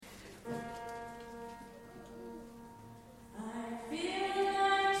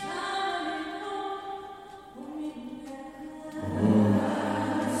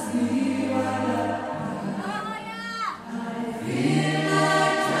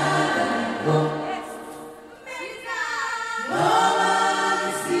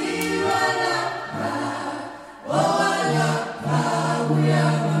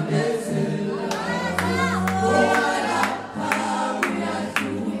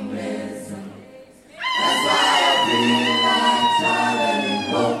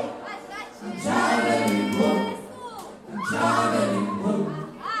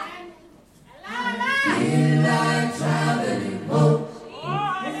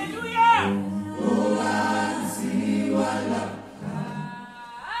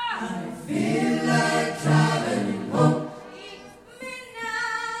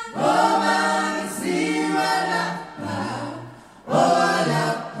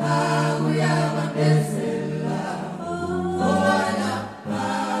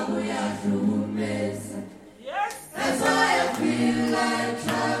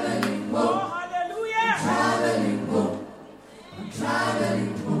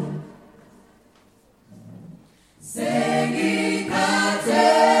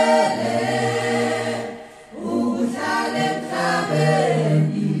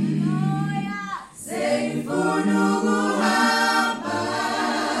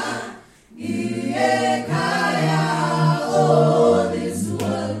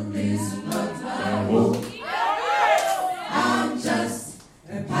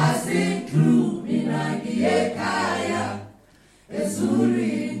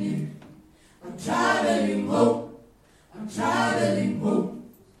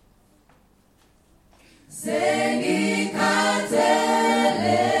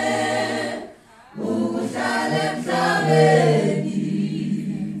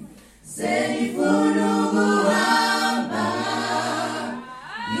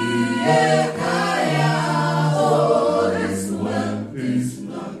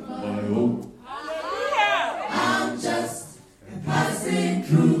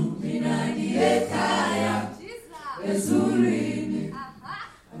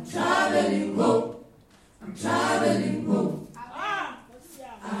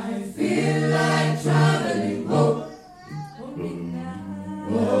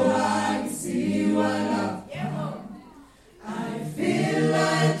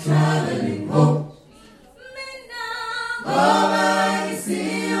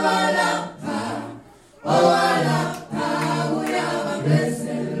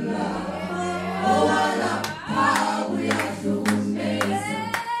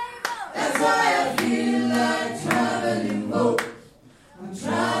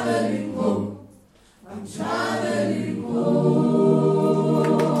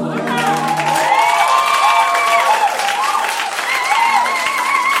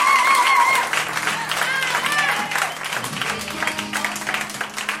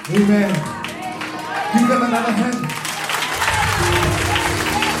Amen. Give them another hand.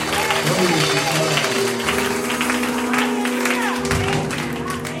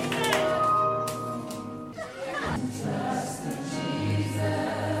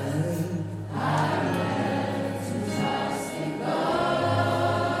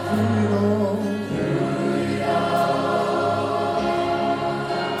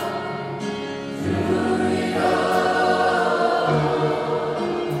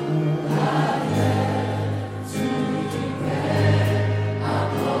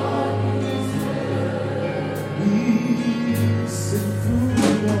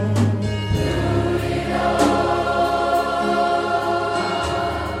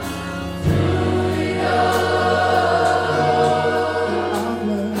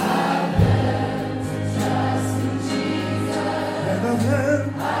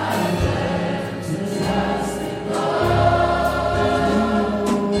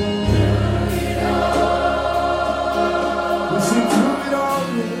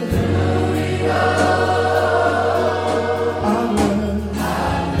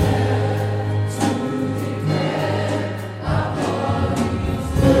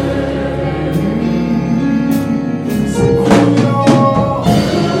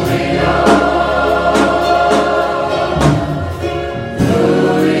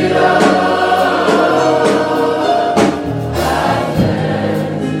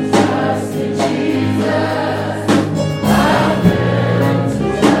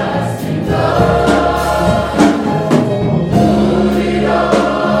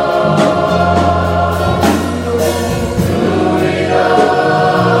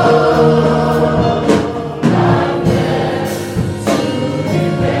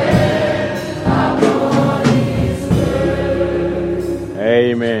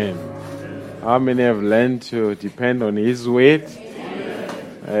 How many have learned to depend on His word?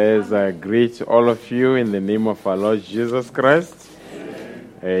 As I greet all of you in the name of our Lord Jesus Christ.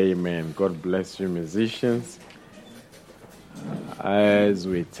 Amen. God bless you, musicians. As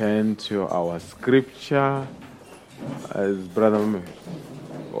we turn to our scripture, as brother,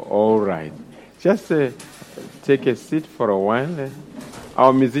 all right. Just take a seat for a while.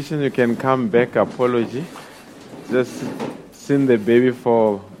 Our musicians, you can come back. Apology. Just send the baby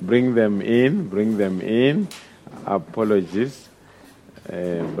for bring them in. Apologies.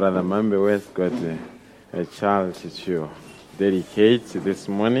 Brother Mambe West got a child to dedicate this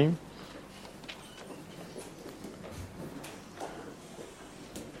morning.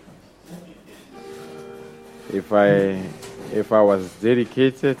 If I was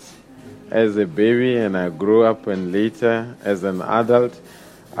dedicated as a baby and I grew up and later as an adult,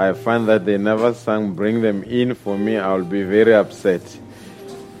 I find that they never sang Bring Them In for me, I'll be very upset.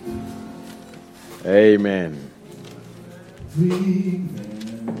 Amen. You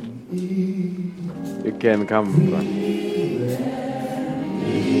can come. Bring them in.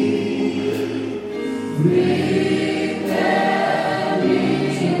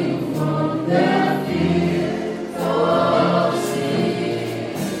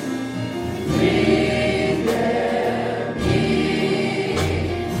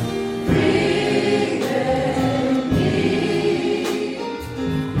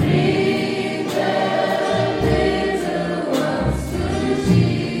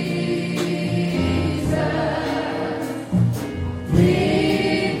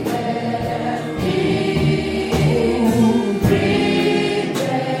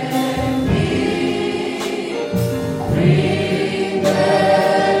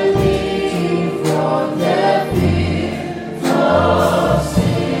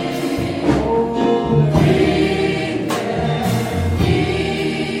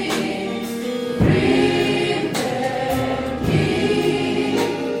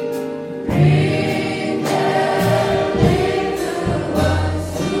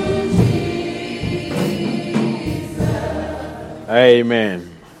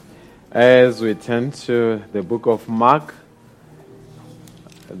 Amen. As we turn to the book of Mark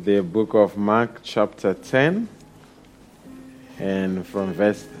chapter 10, and from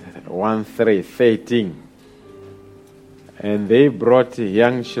verse 13. And they brought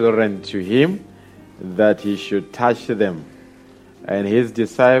young children to him that he should touch them. And his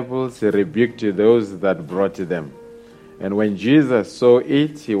disciples rebuked those that brought them. And when Jesus saw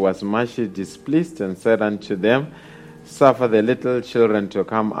it, he was much displeased and said unto them, Suffer the little children to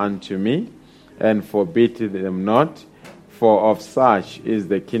come unto me, and forbid them not, for of such is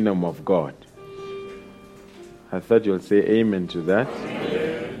the kingdom of God. I thought you'll say amen to that.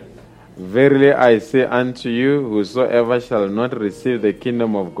 Amen. Verily I say unto you, whosoever shall not receive the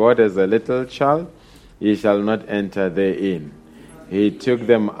kingdom of God as a little child, he shall not enter therein. He took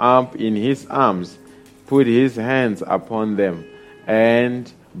them up in his arms, put his hands upon them,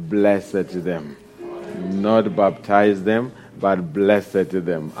 and blessed them. Not baptized them, but blessed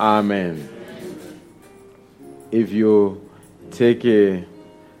them. Amen. If you take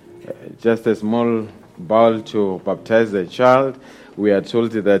just a small bowl to baptize a child, we are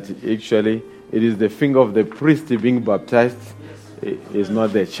told that actually it is the finger of the priest being baptized, is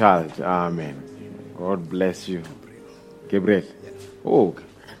not the child. Amen. God bless you. Gabriel. Oh,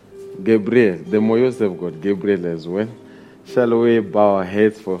 Gabriel. The Moyos have got Gabriel as well. Shall we bow our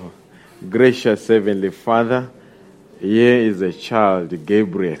heads for gracious Heavenly Father? Here is a child,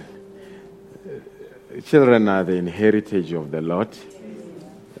 Gabriel. Children are the heritage of the Lord.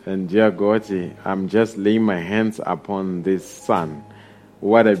 And dear God, I'm just laying my hands upon this son.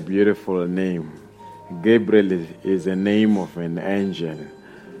 What a beautiful name. Gabriel is a name of an angel.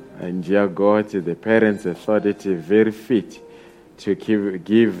 And dear God, the parents thought it very fit to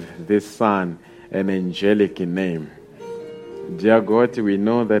give this son an angelic name. Dear God, we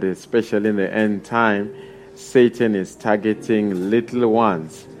know that especially in the end time, Satan is targeting little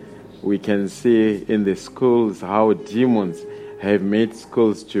ones. We can see in the schools how demons have made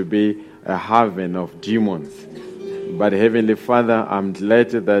schools to be a haven of demons. But Heavenly Father, I'm glad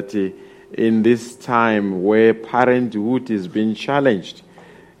that in this time where parenthood is being challenged,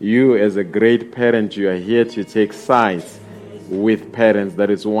 you as a great parent, you are here to take sides with parents. That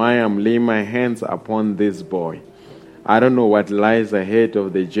is why I'm laying my hands upon this boy. I don't know what lies ahead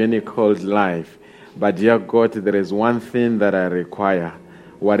of the journey called life, but dear God, there is one thing that I require.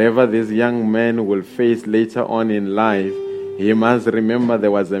 Whatever this young man will face later on in life, he must remember there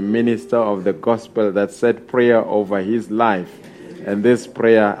was a minister of the gospel that said prayer over his life, and this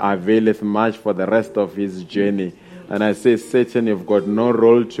prayer availeth much for the rest of his journey. And I say, Satan, you've got no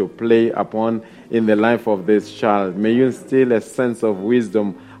role to play upon in the life of this child. May you instill a sense of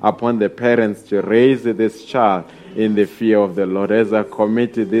wisdom upon the parents to raise this child in the fear of the Lord. As I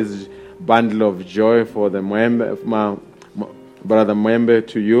commit this bundle of joy for the Brother Mwembe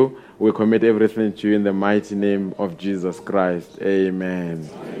to you, we commit everything to you in the mighty name of Jesus Christ. Amen.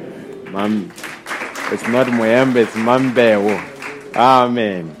 It's not Mwembe, it's Mambewo.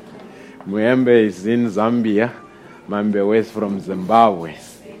 Amen. Mwembe is in Zambia. Mambewo is from Zimbabwe.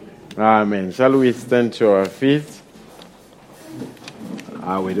 Amen. Shall we stand to our feet?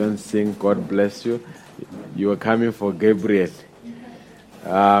 We don't sing. God bless you. You are coming for Gabriel.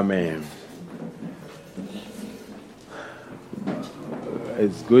 Amen.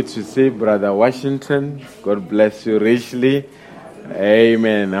 It's good to see Brother Washington. God bless you richly.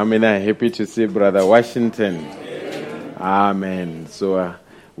 Amen. I mean, I'm happy to see Brother Washington. Amen. So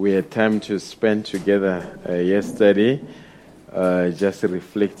we had time to spend together yesterday, just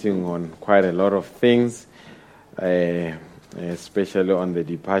reflecting on quite a lot of things, especially on the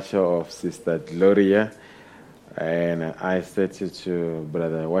departure of Sister Gloria. And I said to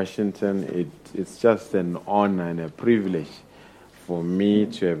Brother Washington, it's just an honor and a privilege for me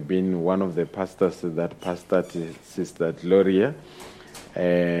to have been one of the pastors that pastored Sister Gloria.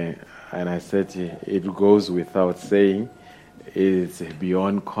 And I said, it goes without saying, it's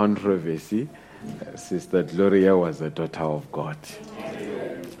beyond controversy. Sister Gloria was a daughter of God.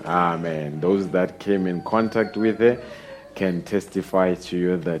 Amen. Those that came in contact with her can testify to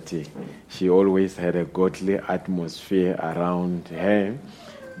you that she always had a godly atmosphere around her.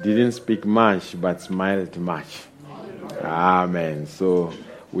 Didn't speak much, but smiled much. Amen. So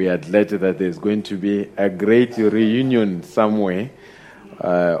we are glad that there's going to be a great reunion somewhere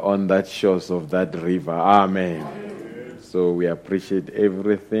on that shores of that river. Amen. So we appreciate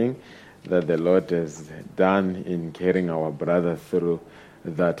everything that the Lord has done in carrying our brother through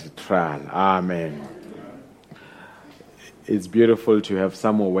that trial. Amen. It's beautiful to have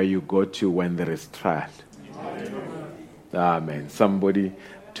somewhere where you go to when there is trial. Amen. Somebody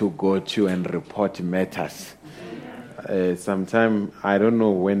to go to and report matters. sometimes, I don't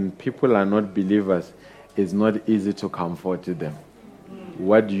know, when people are not believers, it's not easy to comfort them.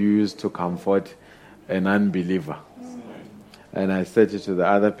 What do you use to comfort an unbeliever? And I said it to the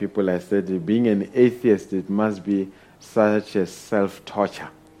other people, I said, being an atheist, it must be such a self-torture.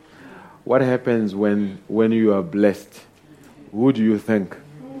 What happens when you are blessed? Who do you think?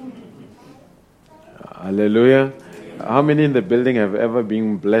 Hallelujah. How many in the building have ever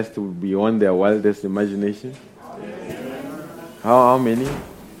been blessed beyond their wildest imagination? How many?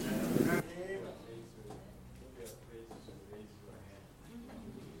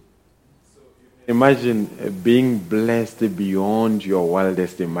 Imagine being blessed beyond your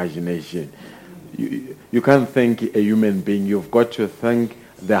wildest imagination. You can't thank a human being. You've got to thank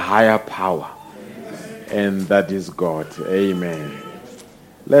the higher power. And that is God. Amen.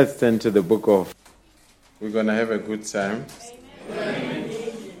 Let's turn to the book of... We're going to have a good time.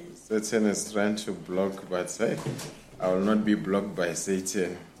 Satan is trying to block, but I will not be blocked by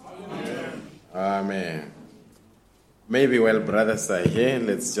Satan. Amen. Maybe while brothers are here,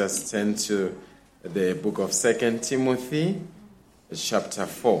 let's just turn to the book of 2 Timothy, chapter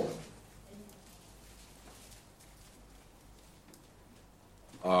 4.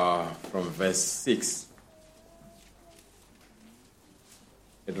 From verse 6.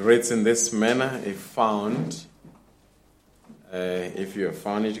 It reads in this manner, if found. If you have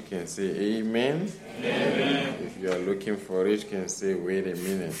found it, you can say amen. Amen. If you are looking for it, you can say, wait a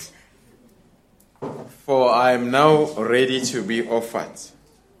minute. For I am now ready to be offered.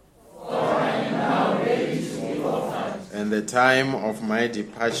 And the time of my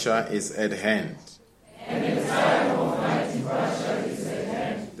departure is at hand.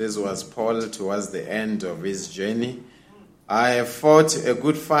 This was Paul towards the end of his journey. I have fought a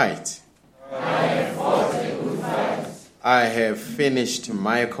good fight. I have finished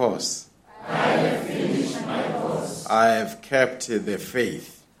my course. I have kept the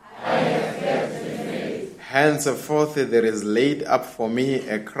faith. Henceforth there is laid up for me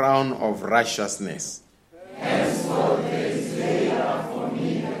a crown of righteousness.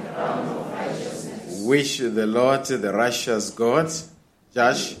 Which the Lord, the righteous God,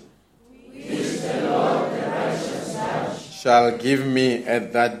 judge, shall give me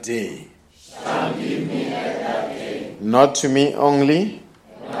at that day. Not to me only,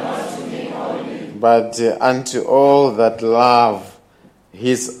 but unto all that love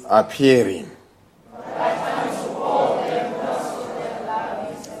his appearing.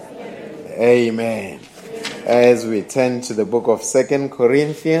 Amen. As we turn to the book of 2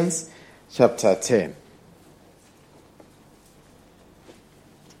 Corinthians, chapter 10.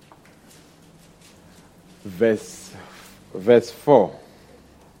 Verse 4.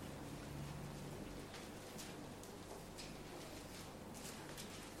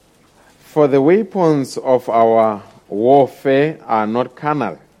 For the weapons of our warfare are not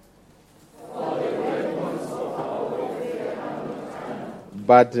carnal,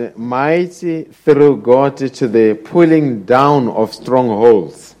 but mighty through God to the pulling down of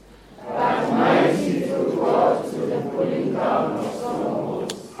strongholds.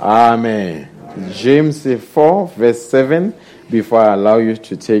 Amen. James 4, verse 7, before I allow you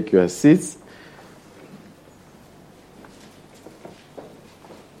to take your seats.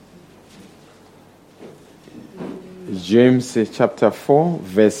 James chapter 4,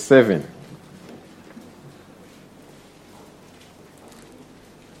 verse 7.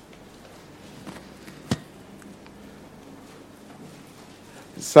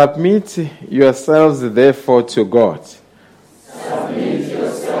 Submit yourselves therefore to God.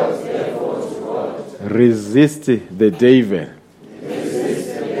 Resist the devil.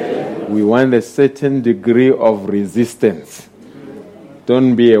 We want a certain degree of resistance.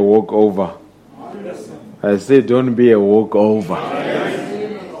 Don't be a walkover. I say don't be a walkover.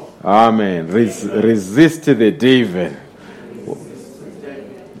 Amen. Resist the devil.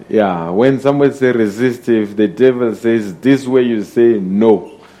 Yeah, when somebody says resist, if the devil says this way, you say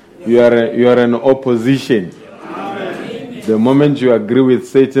no. You are in opposition. The moment you agree with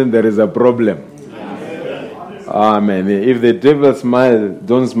Satan, there is a problem. Amen. If the devil smiles,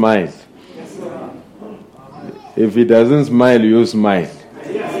 don't smile. If he doesn't smile, you smile.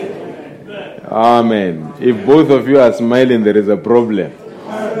 Amen. If both of you are smiling, there is a problem.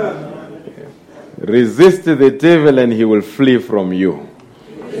 Resist the devil and he will flee from you.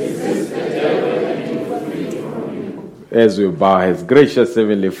 As we bow heads, gracious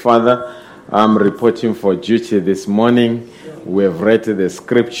Heavenly Father, I'm reporting for duty this morning. We have read the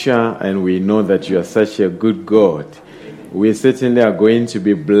scripture and we know that you are such a good God. We certainly are going to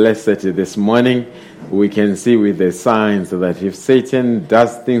be blessed this morning. We can see with the signs that if Satan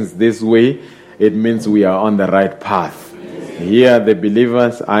does things this way, it means we are on the right path. Here, the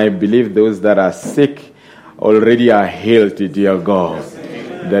believers, I believe those that are sick already are healed, dear God.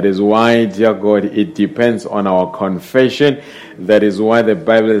 That is why, dear God, it depends on our confession. That is why the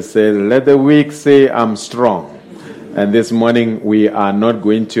Bible says, let the weak say, I'm strong. And this morning, we are not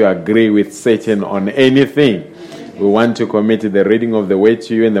going to agree with Satan on anything. We want to commit the reading of the word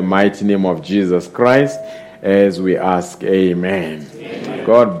to you in the mighty name of Jesus Christ as we ask, amen. Amen.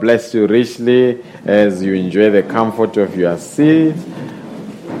 God bless you richly as you enjoy the comfort of your seat.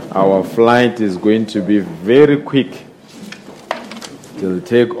 Our flight is going to be very quick. It will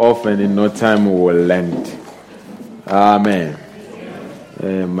take off and in no time we will land. Amen.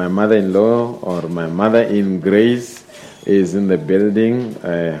 My mother-in-law or my mother in grace is in the building.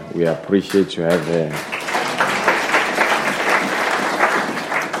 We appreciate to have her.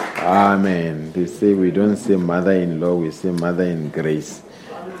 Amen. They say we don't say mother-in-law, we say mother in grace.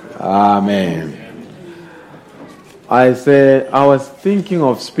 Amen. I was thinking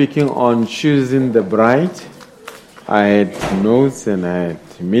of speaking on choosing the bride. I had notes and I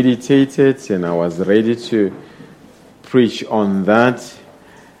had meditated and I was ready to preach on that.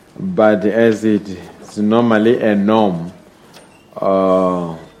 But as it's normally a norm,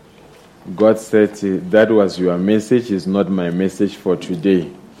 God said that was your message, is not my message for today.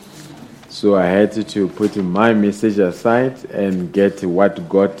 So I had to put my message aside and get what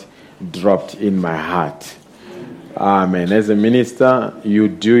God dropped in my heart. Amen. As a minister, you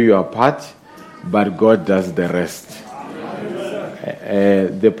do your part, but God does the rest.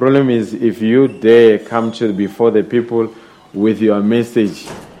 The problem is if you dare come before the people with your message,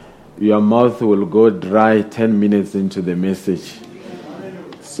 your mouth will go dry 10 minutes into the message.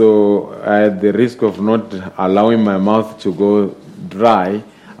 So at the risk of not allowing my mouth to go dry,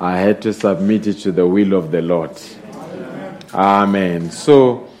 I had to submit it to the will of the Lord. Amen.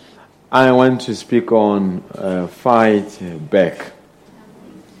 So I want to speak on fight back.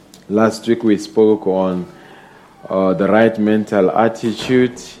 Last week we spoke on the right mental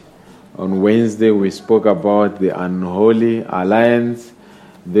attitude. On Wednesday we spoke about the unholy alliance.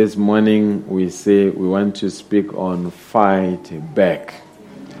 This morning we want to speak on fight back.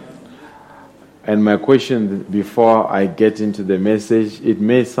 And my question before I get into the message, it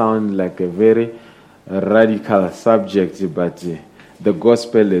may sound like a very radical subject, but the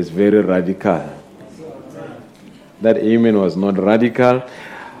gospel is very radical. That amen was not radical,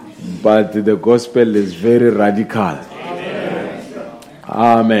 but the gospel is very radical.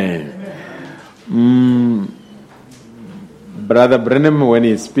 Amen. Brother Branham, when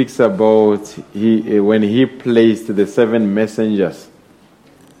he speaks about, when he placed the 7 messengers,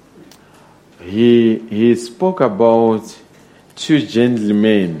 he spoke about 2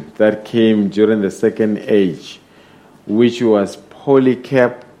 gentlemen that came during the second age, which was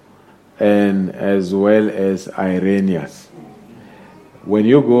Polycarp and as well as Irenaeus. When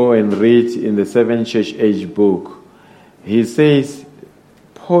you go and read in the 7 church age book, he says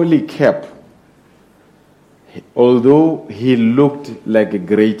Polycarp, although he looked like a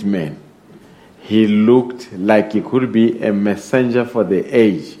great man, he looked like he could be a messenger for the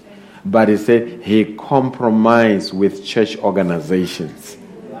age. But he said he compromised with church organizations.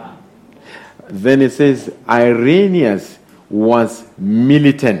 Then it says Irenaeus was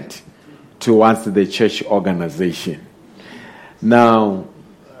militant towards the church organization. Now,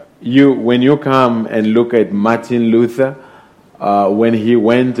 when you come and look at Martin Luther, when he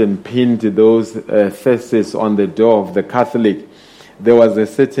went and pinned those theses on the door of the Catholic, there was a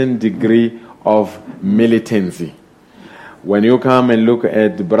certain degree of militancy. When you come and look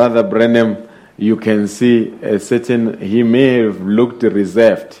at Brother Branham, you can see he may have looked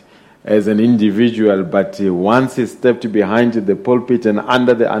reserved as an individual, but once he stepped behind the pulpit and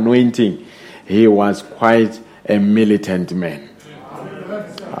under the anointing, he was quite a militant man.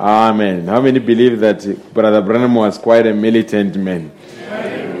 Amen. How many believe that Brother Branham was quite a militant man?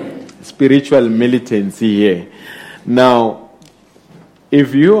 Amen. Spiritual militancy here. Now,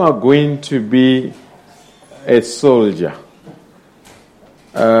 if you are going to be a soldier,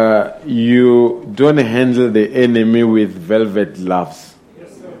 you don't handle the enemy with velvet gloves.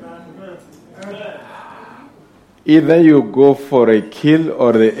 Either you go for a kill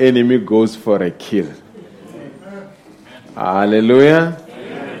or the enemy goes for a kill. Hallelujah.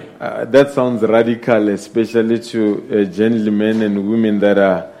 That sounds radical, especially to gentlemen and women that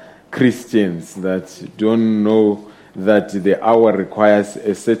are Christians, that don't know that the hour requires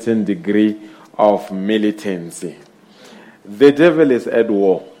a certain degree of militancy. The devil is at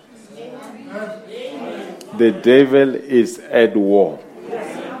war. The devil is at war.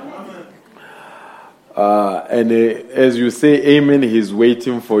 And as you say amen, he's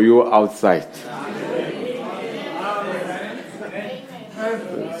waiting for you outside.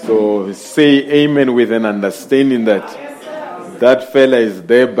 So say amen with an understanding that that fella is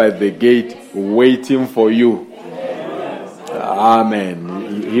there by the gate waiting for you.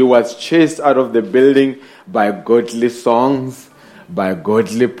 Amen. He was chased out of the building by godly songs, by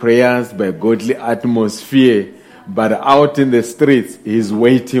godly prayers, by godly atmosphere. But out in the streets, he's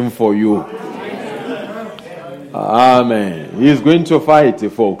waiting for you. Amen. He's going to fight,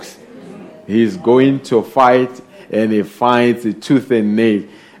 folks. He's going to fight, and he fights tooth and nail,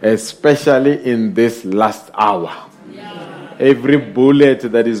 especially in this last hour. Every bullet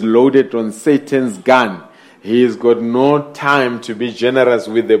that is loaded on Satan's gun, he's got no time to be generous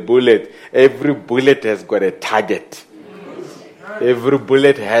with the bullet. Every bullet has got a target. Every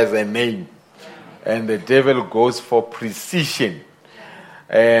bullet has a name. And the devil goes for precision.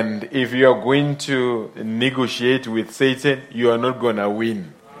 And if you are going to negotiate with Satan, you are not going to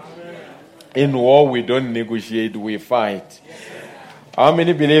win. In war, we don't negotiate, we fight. How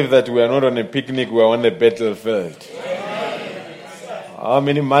many believe that we are not on a picnic, we are on the battlefield? How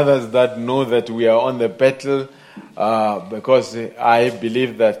many mothers that know that we are on the battle? Because I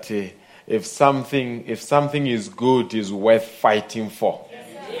believe that if something is good, is worth fighting for.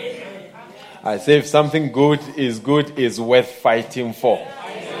 I say if something good is worth fighting for.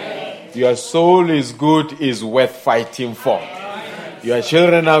 Your soul is good, is worth fighting for. Your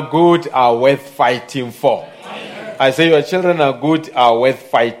children are good, are worth fighting for. I say your children are good, are worth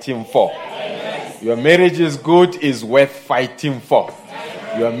fighting for. Your marriage is good, is worth fighting for.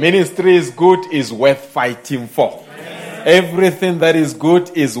 Your ministry is good, is worth fighting for. Everything that is good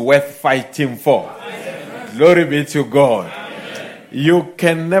is worth fighting for. Glory be to God. You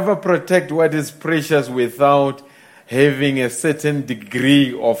can never protect what is precious without having a certain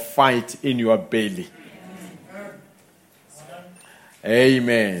degree of fight in your belly.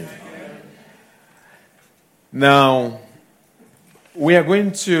 Amen. Now, we are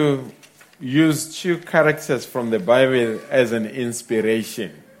going to use two characters from the Bible as an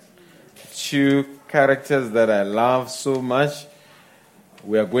inspiration. Two characters that I love so much.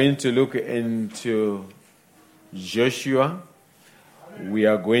 We are going to look into Joshua. We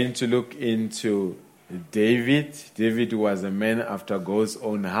are going to look into David. David was a man after God's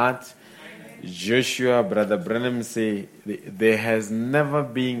own heart. Joshua, Brother Branham say, there has never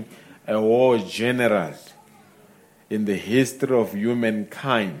been a war general in the history of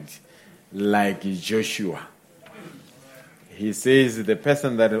humankind like Joshua. He says the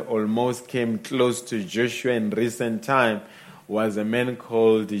person that almost came close to Joshua in recent time was a man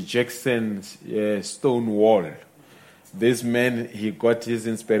called Jackson Stonewall. This man, he got his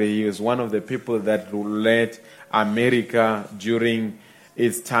inspiration. He was one of the people that led America during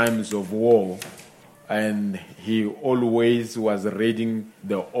its times of war. And he always was reading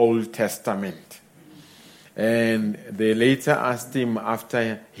the Old Testament. And they later asked him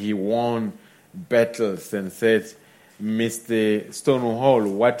after he won battles and said, Mr. Stonewall,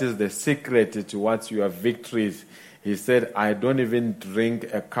 what is the secret towards your victories? He said, I don't even drink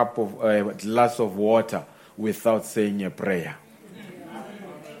a glass of water without saying a prayer.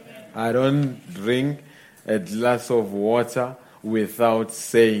 I don't drink a glass of water without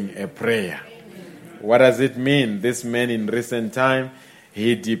saying a prayer. What does it mean? This man in recent time,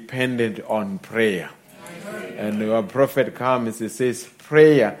 he depended on prayer. And your prophet comes, he says,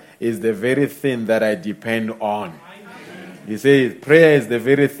 prayer is the very thing that I depend on. He says, prayer is the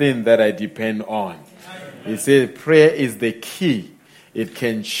very thing that I depend on. He says, prayer is the key. It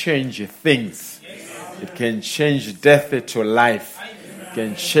can change things. It can change death to life. It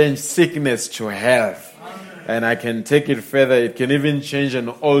can change sickness to health. And I can take it further. It can even change an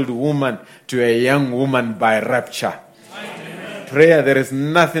old woman to a young woman by rapture. Prayer, there is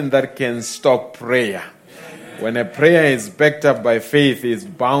nothing that can stop prayer. When a prayer is backed up by faith, it's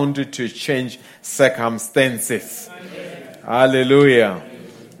bound to change circumstances. Hallelujah.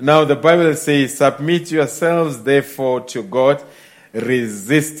 Now the Bible says, submit yourselves therefore to God,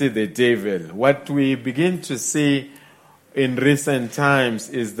 resist the devil. What we begin to see in recent times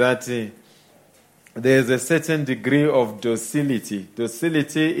is that there's a certain degree of docility.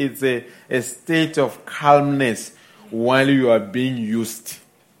 Docility is a state of calmness while you are being used.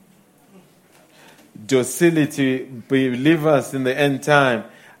 Docility, believers in the end time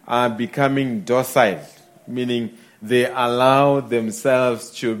are becoming docile, meaning they allow themselves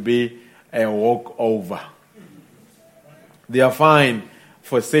to be a walkover. They are fine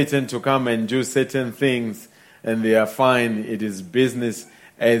for Satan to come and do certain things, and they are fine. It is business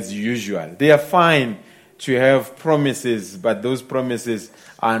as usual. They are fine to have promises, but those promises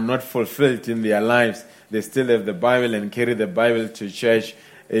are not fulfilled in their lives. They still have the Bible and carry the Bible to church.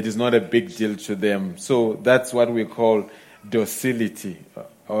 It is not a big deal to them. So that's what we call docility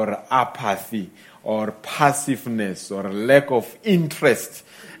or apathy or passiveness or lack of interest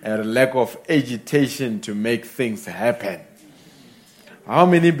and lack of agitation to make things happen. How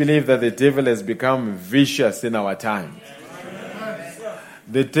many believe that the devil has become vicious in our time?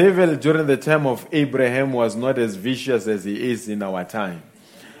 The devil during the time of Abraham was not as vicious as he is in our time.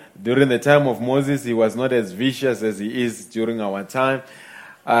 During the time of Moses, he was not as vicious as he is during our time.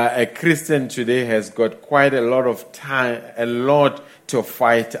 A Christian today has got quite a lot of time, a lot to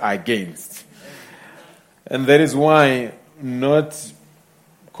fight against. And that is why, not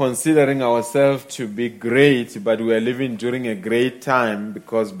considering ourselves to be great, but we are living during a great time,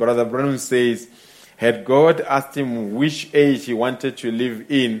 because Brother Branham says, had God asked him which age he wanted to live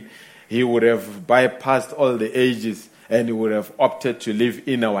in, he would have bypassed all the ages and he would have opted to live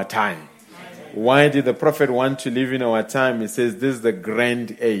in our time. Why did the prophet want to live in our time? He says this is the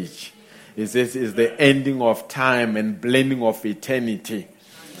grand age. He says it's the ending of time and blending of eternity.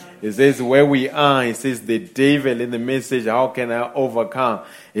 He says where we are, he says the devil, in the message, how can I overcome?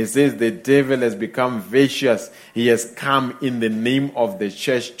 He says the devil has become vicious. He has come in the name of the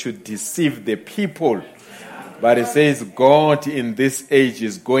church to deceive the people. But he says God in this age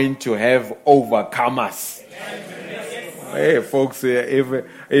is going to have overcomers. Hey folks, if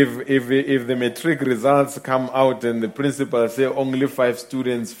the matric results come out and the principal say only 5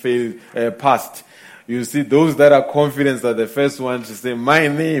 students passed, you see those that are confident are the first ones to say, my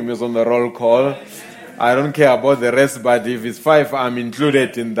name is on the roll call. I don't care about the rest, but if it's 5, I'm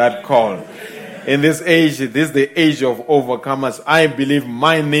included in that call. In this age, this is the age of overcomers. I believe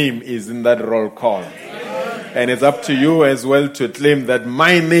my name is in that roll call. And it's up to you as well to claim that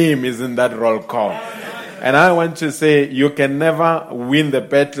my name is in that roll call. And I want to say, you can never win the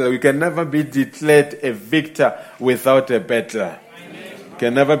battle. You can never be declared a victor without a battle. You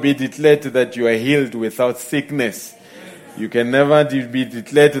can never be declared that you are healed without sickness. You can never be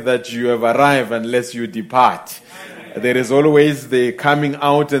declared that you have arrived unless you depart. There is always the coming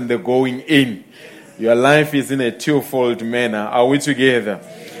out and the going in. Your life is in a twofold manner. Are we together?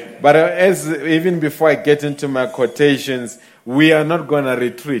 But even before I get into my quotations, we are not going to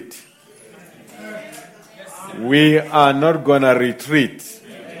retreat. We are not going to retreat.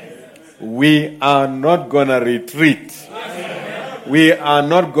 We are not going to retreat. We are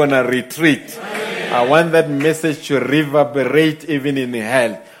not going to retreat. I want that message to reverberate even in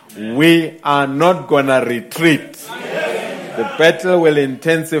hell. We are not going to retreat. The battle will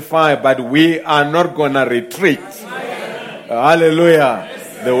intensify, but we are not going to retreat. Hallelujah.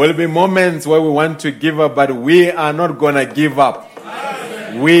 There will be moments where we want to give up, but we are not going to give up.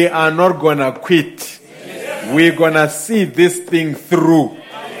 We are not going to quit. We're going to see this thing through.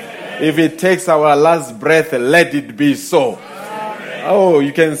 If it takes our last breath, let it be so. Oh,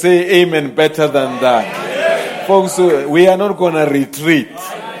 you can say amen better than that. Folks, we are not going to retreat.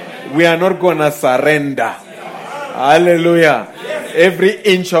 We are not going to surrender. Hallelujah. Every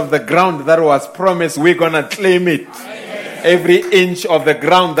inch of the ground that was promised, we're going to claim it. Every inch of the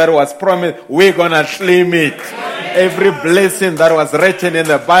ground that was promised, we're going to claim it. Every blessing that was written in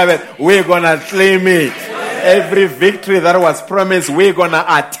the Bible, we're going to claim it. Every victory that was promised, we're going to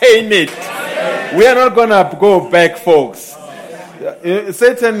attain it. We are not going to go back, folks.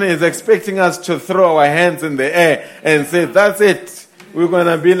 Satan is expecting us to throw our hands in the air and say, that's it. We're going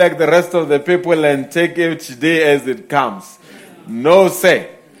to be like the rest of the people and take each day as it comes. No, sir.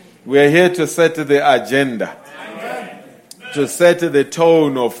 We are here to set the agenda. To set the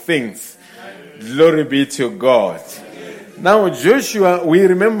tone of things. Glory be to God. Now, Joshua, we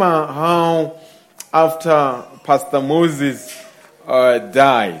remember how after Pastor Moses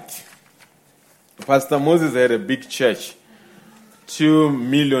died, Pastor Moses had a big church, 2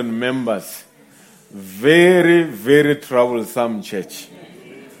 million members. Very, very troublesome church.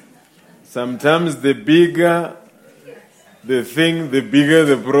 Sometimes the bigger the thing, the bigger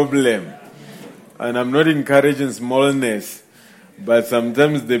the problem. And I'm not encouraging smallness, but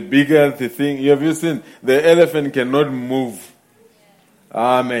sometimes the bigger the thing. Have you seen? The elephant cannot move.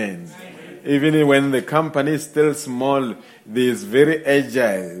 Amen. Even when the company is still small, they is very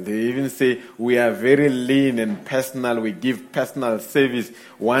agile. They even say we are very lean and personal. We give personal service.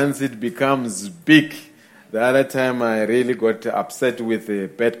 Once it becomes big, the other time I really got upset with a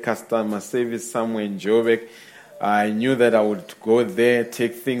bad customer service somewhere in Joburg. I knew that I would go there,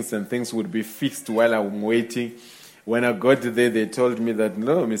 take things, and things would be fixed while I'm waiting. When I got there, they told me that,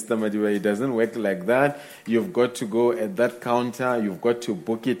 no, Mr. Madiba, it doesn't work like that. You've got to go at that counter. You've got to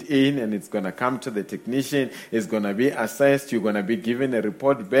book it in, and it's going to come to the technician. It's going to be assessed. You're going to be given a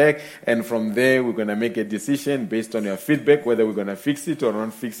report back. And from there, we're going to make a decision based on your feedback, whether we're going to fix it or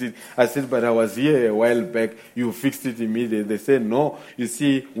not fix it. I said, but I was here a while back. You fixed it immediately. They said, no, you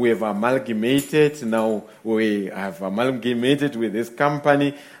see, we have amalgamated. Now we have amalgamated with this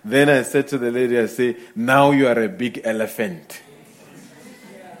company. Then I said to the lady, I say, now you are a big elephant.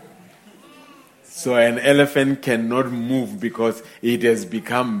 So an elephant cannot move because it has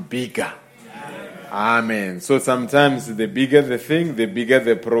become bigger. Amen. So sometimes the bigger the thing, the bigger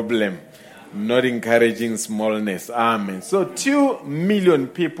the problem. Not encouraging smallness. Amen. So 2 million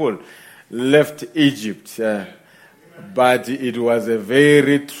people left Egypt. But it was a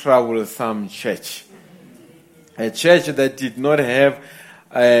very troublesome church. A church that did not have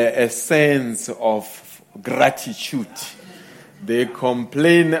a sense of gratitude. They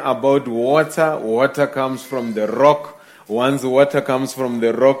complain about water. Water comes from the rock. Once water comes from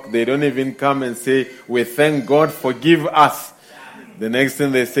the rock, they don't even come and say, we thank God, forgive us. The next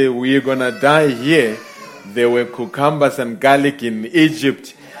thing they say, we're going to die here. There were cucumbers and garlic in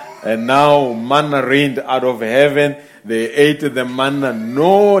Egypt. And now manna rained out of heaven. They ate the manna.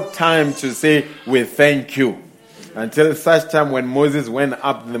 No time to say, we thank you. Until such time when Moses went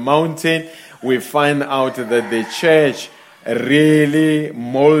up the mountain, we find out that the church really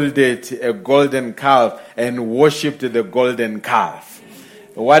molded a golden calf and worshipped the golden calf.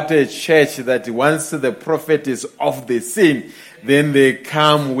 What a church that once the prophet is off the scene, then they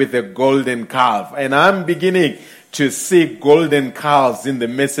come with a golden calf. And I'm beginning to see golden calves in the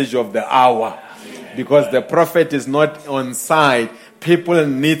message of the hour. Because the prophet is not on side. People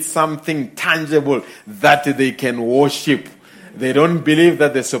need something tangible that they can worship. They don't believe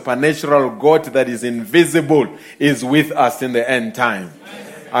that the supernatural God that is invisible is with us in the end time.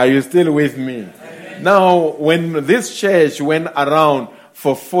 Are you still with me? Now, when this church went around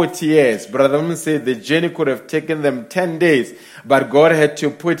for 40 years, Brother Branham said the journey could have taken them 10 days, but God had to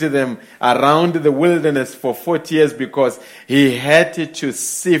put them around the wilderness for 40 years because he had to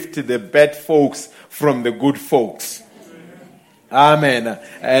sift the bad folks from the good folks. Amen.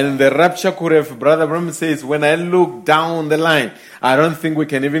 And the rapture could have, Brother Branham says, when I look down the line, I don't think we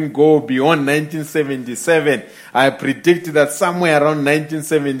can even go beyond 1977. I predict that somewhere around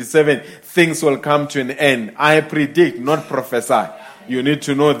 1977, things will come to an end. I predict, not prophesy. You need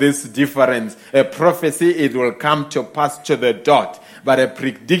to know this difference. A prophecy, it will come to pass to the dot. But a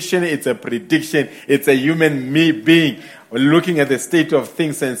prediction, it's a prediction. It's a human being looking at the state of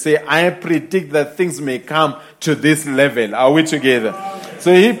things and say, I predict that things may come to this level. Are we together?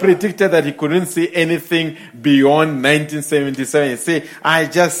 So he predicted that he couldn't see anything beyond 1977. He said, I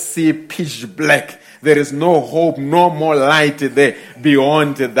just see pitch black. There is no hope, no more light there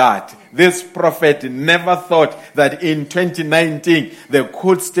beyond that. This prophet never thought that in 2019 there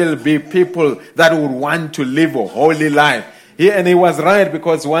could still be people that would want to live a holy life. And he was right,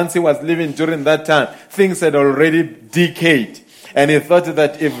 because once he was living during that time, things had already decayed. And he thought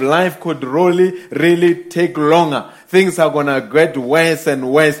that if life could really take longer, things are going to get worse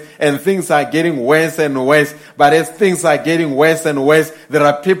and worse, and things are getting worse and worse. But as things are getting worse and worse, there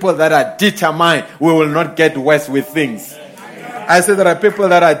are people that are determined we will not get worse with things. I said there are people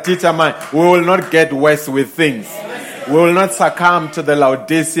that are determined we will not get worse with things. We will not succumb to the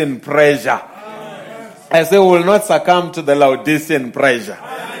Laodicean pressure. I say we will not succumb to the Laodicean pressure.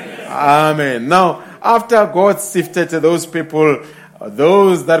 Amen. Now, after God sifted those people,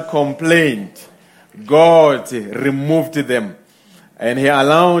 those that complained, God removed them. And he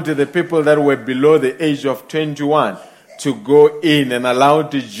allowed the people that were below the age of 21 to go in, and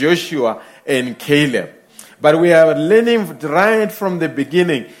allowed Joshua and Caleb. But we are learning right from the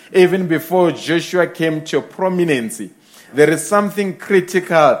beginning, even before Joshua came to prominence, there is something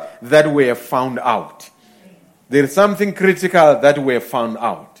critical that we have found out. There is something critical that we have found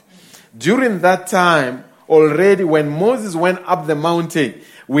out. During that time, already when Moses went up the mountain,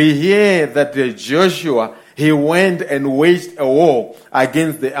 we hear that Joshua, he went and waged a war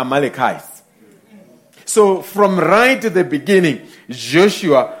against the Amalekites. So from right at the beginning,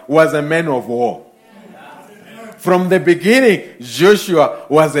 Joshua was a man of war. From the beginning, Joshua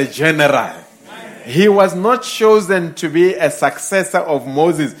was a general. He was not chosen to be a successor of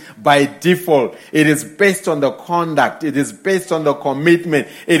Moses by default. It is based on the conduct. It is based on the commitment.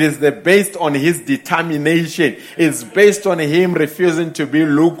 It is based on his determination. It's based on him refusing to be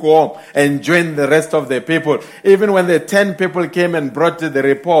lukewarm and join the rest of the people. Even when the 10 people came and brought the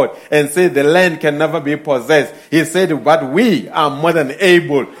report and said the land can never be possessed, he said, but we are more than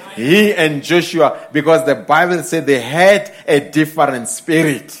able, he and Joshua, because the Bible said they had a different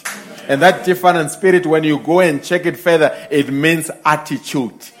spirit. And that different spirit, when you go and check it further, it means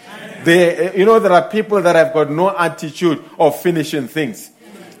attitude. There are people that have got no attitude of finishing things.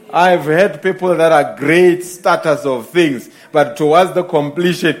 I've had people that are great starters of things, but towards the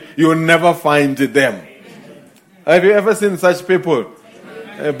completion, you'll never find them. Have you ever seen such people?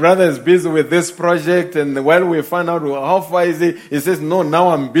 A brother is busy with this project, and while we find out how far is he says, no, now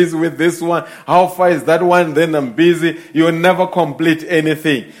I'm busy with this one. How far is that one? Then I'm busy. You'll never complete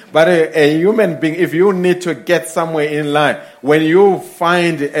anything. But a human being, if you need to get somewhere in life, when you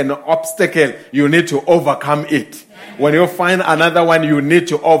find an obstacle, you need to overcome it. When you find another one, you need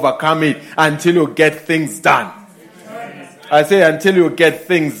to overcome it until you get things done. I say until you get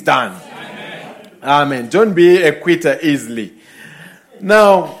things done. Amen. Don't be a quitter easily.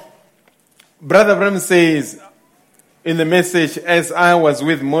 Now, Brother Branham says in the message, as I was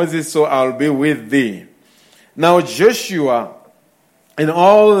with Moses, so I'll be with thee. Now, Joshua, in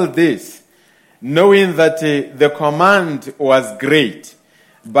all this, knowing that the command was great,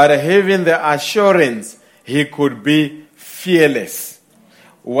 but having the assurance he could be fearless.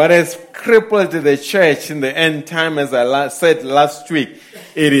 What has crippled the church in the end time, as I said last week,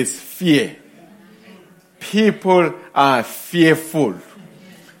 it is fear. People are fearful.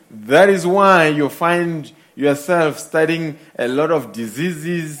 That is why you find yourself studying a lot of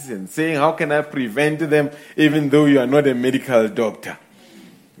diseases and saying, how can I prevent them, even though you are not a medical doctor?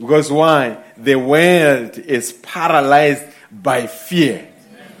 Because why? The world is paralyzed by fear.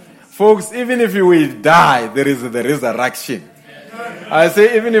 Folks, even if we die, there is the resurrection. I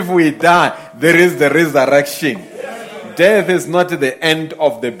say, even if we die, there is the resurrection. Death is not the end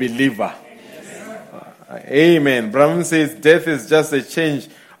of the believer. Amen. Brahman says death is just a change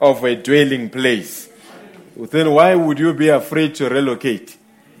of a dwelling place. Then why would you be afraid to relocate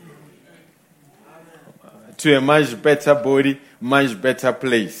to a much better body, much better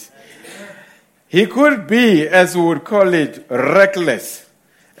place? He could be, as we would call it, reckless,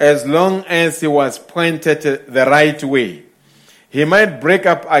 as long as he was pointed the right way. He might break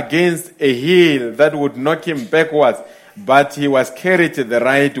up against a hill that would knock him backwards, but he was carried the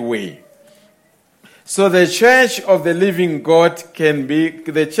right way. So the church of the living God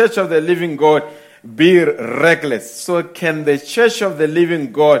be reckless. So can the church of the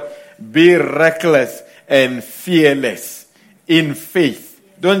living God be reckless and fearless in faith?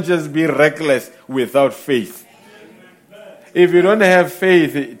 Don't just be reckless without faith. If you don't have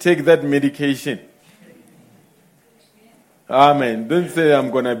faith, take that medication. Amen. Don't say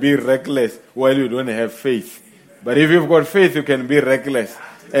I'm going to be reckless while you don't have faith. But if you've got faith, you can be reckless.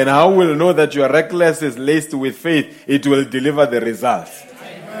 And how we'll know that your reckless is laced with faith? It will deliver the results.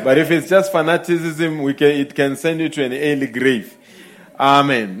 But if it's just fanaticism, it can send you to an early grave.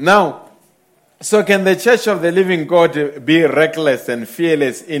 Amen. Now, so can the church of the living God be reckless and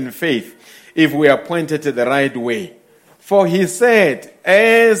fearless in faith if we are pointed to the right way? For he said,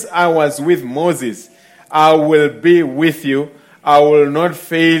 as I was with Moses, I will be with you. I will not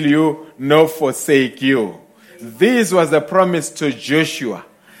fail you nor forsake you. This was a promise to Joshua.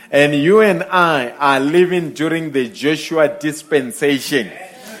 And you and I are living during the Joshua dispensation.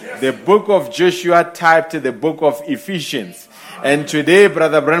 The book of Joshua typed the book of Ephesians. And today,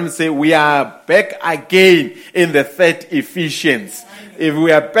 Brother Branham said, we are back again in the third Ephesians. If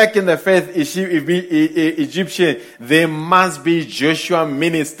we are back in the first Egyptian, there must be Joshua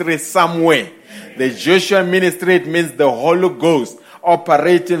ministry somewhere. The Joshua ministry, it means the Holy Ghost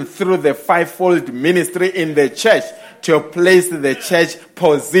operating through the fivefold ministry in the church to place the church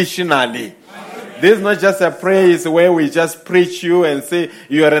positionally. This is not just a praise where we just preach you and say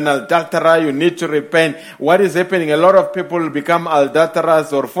you are an adulterer, you need to repent. What is happening? A lot of people become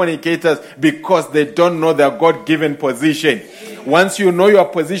adulterers or fornicators because they don't know their God-given position. Once you know your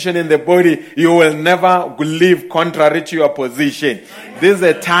position in the body, you will never live contrary to your position. This is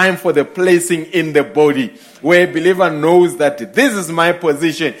a time for the placing in the body, where a believer knows that this is my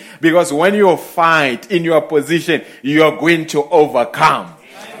position, because when you fight in your position, you are going to overcome.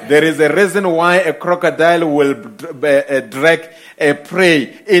 There is a reason why a crocodile will drag a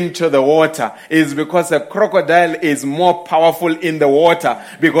prey into the water. It's because a crocodile is more powerful in the water,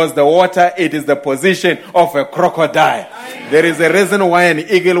 because the water, it is the position of a crocodile. There is a reason why an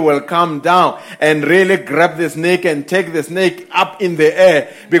eagle will come down and really grab the snake and take the snake up in the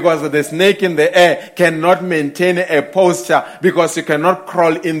air, because the snake in the air cannot maintain a posture, because you cannot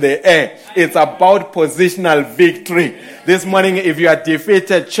crawl in the air. It's about positional victory. This morning, if you are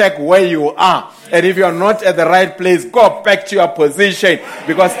defeated, check where you are. And if you are not at the right place, go back to your position,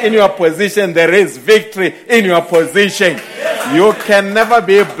 because in your position, there is victory in your position. You can never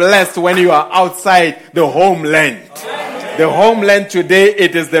be blessed when you are outside the homeland. The homeland today,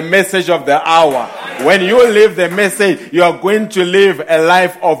 it is the message of the hour. When you live the message, you are going to live a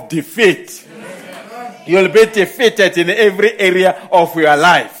life of defeat. You'll be defeated in every area of your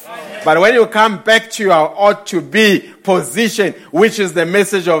life. But when you come back to your ought to be position, which is the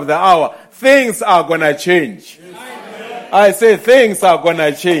message of the hour, things are going to change. I say things are going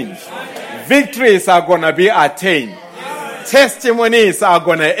to change. Victories are going to be attained. Testimonies are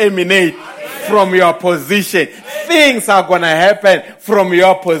going to emanate from your position. Things are going to happen from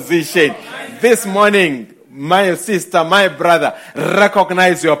your position. This morning, my sister, my brother,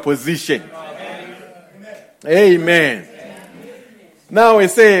 recognize your position. Amen. Now we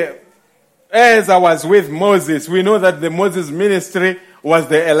say, as I was with Moses, we know that the Moses ministry was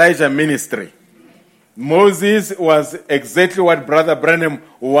the Elijah ministry. Moses was exactly what Brother Branham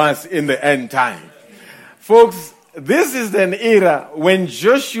was in the end time. Folks, this is an era when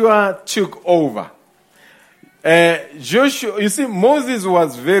Joshua took over. You see, Moses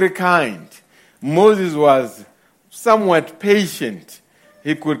was very kind. Moses was somewhat patient.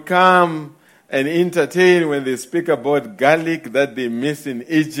 He could come and entertain when they speak about garlic that they miss in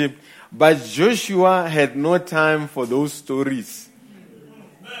Egypt. But Joshua had no time for those stories.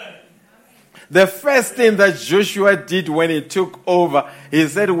 The first thing that Joshua did when he took over, he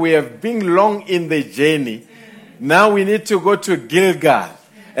said, we have been long in the journey. Now we need to go to Gilgal.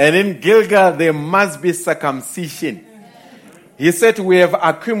 And in Gilgal, there must be circumcision. He said, we have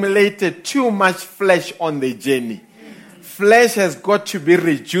accumulated too much flesh on the journey. Flesh has got to be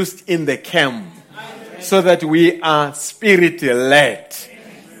reduced in the camp so that we are spirit-led.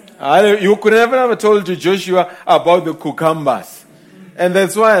 You could never have told Joshua about the cucumbers. And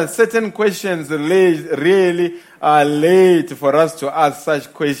that's why certain questions really are late for us to ask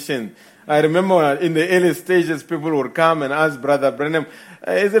such questions. I remember in the early stages, people would come and ask Brother Branham,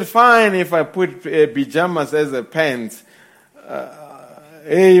 is it fine if I put pajamas as a pants?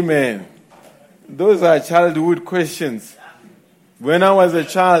 Amen. Those are childhood questions. When I was a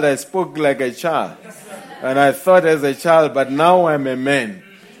child, I spoke like a child. And I thought as a child, but now I'm a man.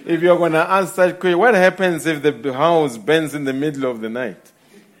 If you're going to ask that question, what happens if the house burns in the middle of the night?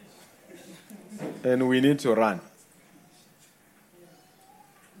 And we need to run.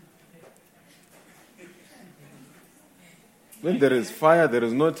 When there is fire, there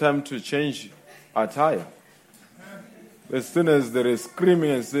is no time to change attire. As soon as there is screaming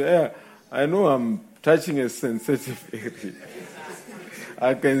and say, I know I'm touching a sensitive area.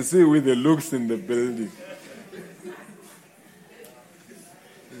 I can see with the looks in the building.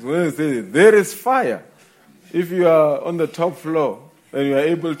 When they say, there is fire. If you are on the top floor and you are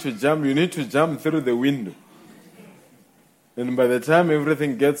able to jump, you need to jump through the window. And by the time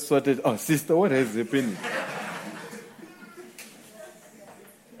everything gets sorted, oh, sister, what has happened?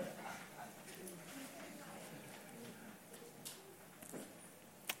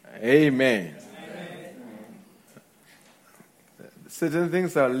 Amen. Certain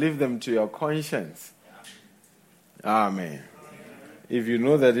things, I'll leave them to your conscience. Amen. If you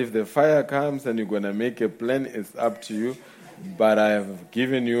know that if the fire comes and you're going to make a plan, it's up to you. But I have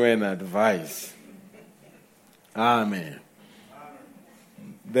given you an advice. Amen.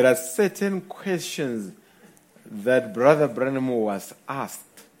 There are certain questions that Brother Branham was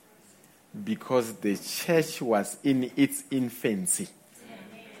asked because the church was in its infancy.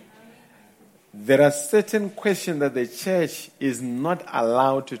 There are certain questions that the church is not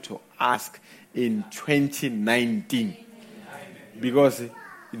allowed to ask in 2019. Because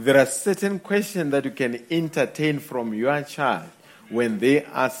there are certain questions that you can entertain from your child when they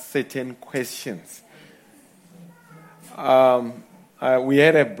ask certain questions. We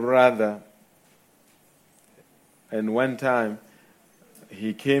had a brother, and one time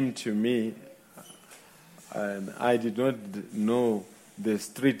he came to me, and I did not know the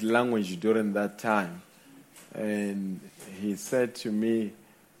street language during that time. And he said to me,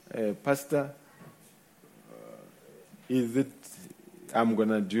 Pastor, I'm going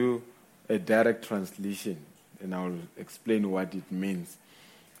to do a direct translation, and I'll explain what it means.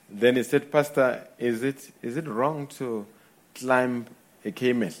 Then he said, Pastor, is it wrong to climb a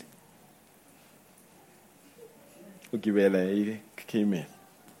camel? Ukibela a camel.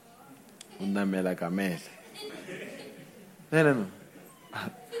 Unamela camel. No.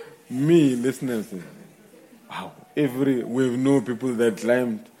 Me, listeners, wow, we know people that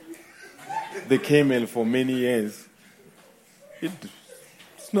climbed the camel for many years.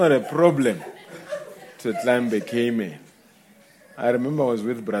 It's not a problem to climb the camel. I remember I was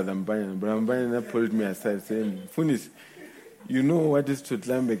with Brother Mbanya. Brother Mbanya pulled me aside saying, Funis, you know what is to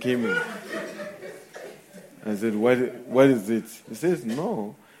climb a camel? I said, what is it? He says,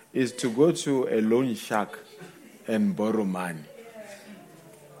 no, it's to go to a loan shark and borrow money.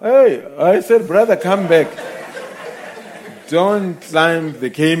 Hey, I said, brother, come back. Don't climb the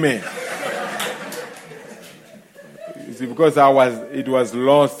camel. You see, because it was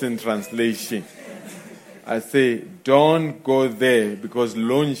lost in translation. I say, don't go there because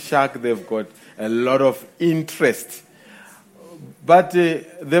loan shark, they've got a lot of interest. But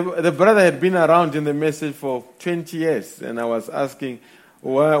the brother had been around in the message for 20 years, and I was asking,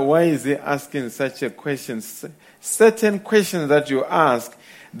 why is he asking such a question? Certain questions that you ask,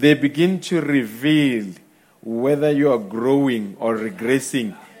 they begin to reveal whether you are growing or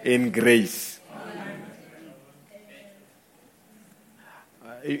regressing in grace.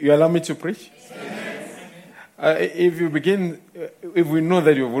 You allow me to preach? If we know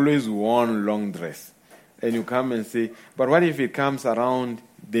that you've always worn long dress, and you come and say, but what if it comes around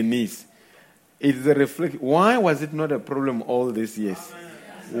the knees? It's a reflection. Why was it not a problem all these years?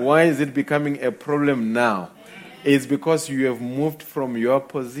 Why is it becoming a problem now? It's because you have moved from your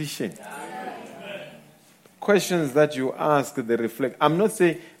position. Questions that you ask, they reflect. I'm not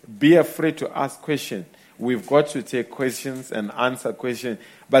saying be afraid to ask questions. We've got to take questions and answer questions.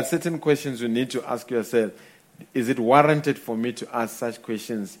 But certain questions you need to ask yourself, is it warranted for me to ask such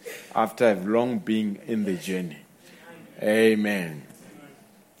questions after I've long been in the journey? Amen.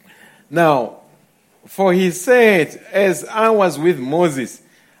 Now, for he said, as I was with Moses,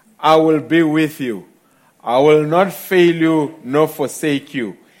 I will be with you. I will not fail you nor forsake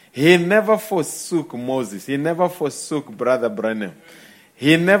you. He never forsook Moses. He never forsook Brother Branham.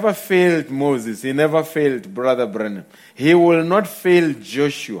 He never failed Moses. He never failed Brother Branham. He will not fail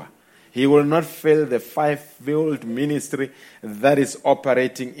Joshua. He will not fail the fivefold ministry that is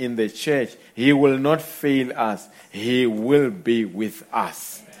operating in the church. He will not fail us. He will be with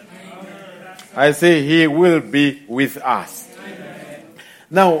us. I say he will be with us.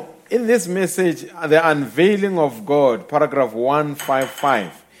 Now, in this message, the unveiling of God, paragraph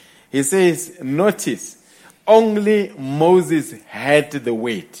 155, he says, notice, only Moses had the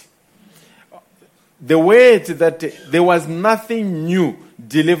weight. The weight that there was nothing new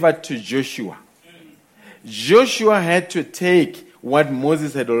delivered to Joshua. Joshua had to take what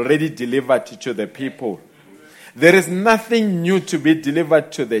Moses had already delivered to the people. There is nothing new to be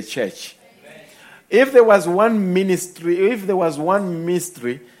delivered to the church. If there was one ministry, if there was one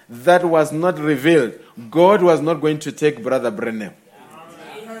mystery that was not revealed, God was not going to take Brother Branham.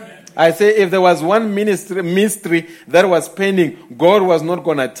 I say if there was one mystery that was pending, God was not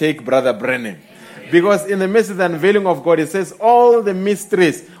going to take Brother Branham. Because in the midst of the unveiling of God, it says all the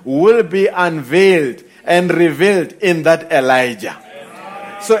mysteries will be unveiled and revealed in that Elijah.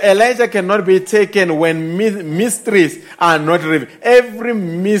 So Elijah cannot be taken when mysteries are not revealed. Every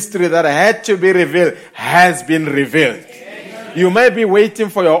mystery that had to be revealed has been revealed. You might be waiting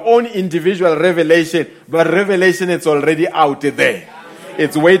for your own individual revelation, but revelation is already out there.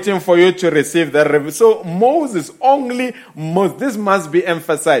 It's waiting for you to receive that revelation. So Moses, this must be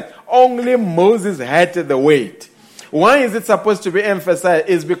emphasized. Only Moses had the weight. Why is it supposed to be emphasized?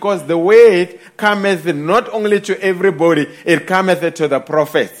 It's because the weight cometh not only to everybody, it cometh to the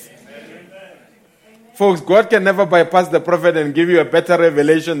prophets. Amen. Folks, God can never bypass the prophet and give you a better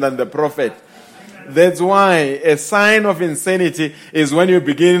revelation than the prophet. That's why a sign of insanity is when you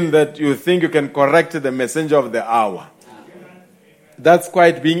begin that you think you can correct the messenger of the hour. That's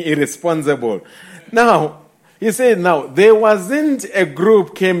quite being irresponsible. Now, he said, there wasn't a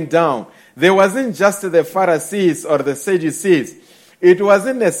group came down. There wasn't just the Pharisees or the Sadducees. It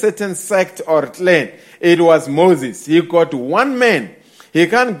wasn't a certain sect or clan. It was Moses. He got one man. He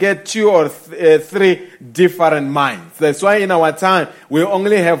can't get two or three different minds. That's why in our time, we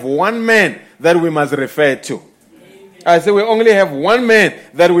only have one man that we must refer to. I say we only have one man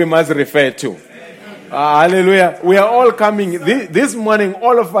that we must refer to. Hallelujah. We are all coming. This morning,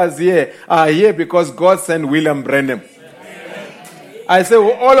 all of us here are here because God sent William Branham. I say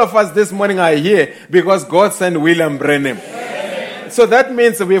all of us this morning are here because God sent William Branham. So that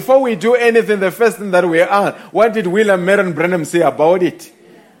means before we do anything, the first thing that we are, what did William Marion Branham say about it?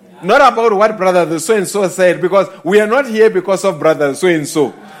 Not about what brother so-and-so said, because we are not here because of brother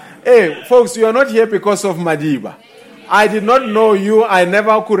so-and-so. Hey, folks, you are not here because of Madiba. I did not know you. I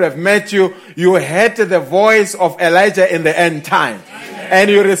never could have met you. You heard the voice of Elijah in the end time. And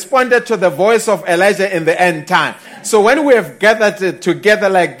you responded to the voice of Elijah in the end time. So when we have gathered together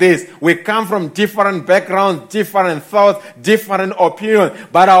like this, we come from different backgrounds, different thoughts, different opinions,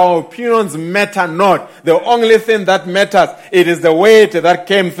 but our opinions matter not. The only thing that matters, it is the word that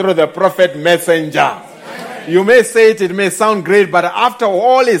came through the prophet messenger. You may say it may sound great, but after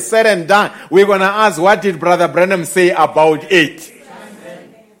all is said and done, we're going to ask, what did Brother Branham say about it?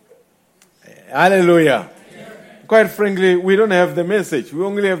 Hallelujah. Quite frankly, we don't have the message. We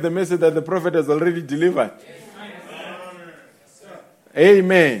only have the message that the prophet has already delivered.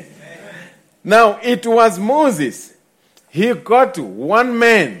 Amen. Now, it was Moses. He got one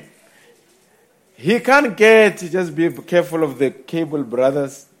man. He can't get, just be careful of the cable,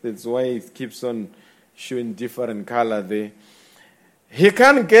 brothers. That's why it keeps on showing different color there. He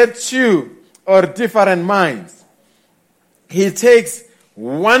can't get two or different minds. He takes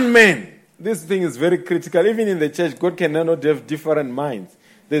one man. This thing is very critical. Even in the church, God cannot have different minds.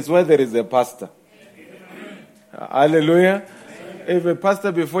 That's why there is a pastor. Hallelujah. If a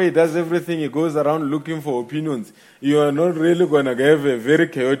pastor, before he does everything, he goes around looking for opinions, you are not really going to have a very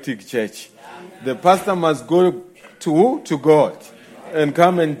chaotic church. The pastor must go to God and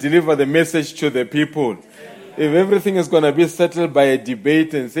come and deliver the message to the people. If everything is going to be settled by a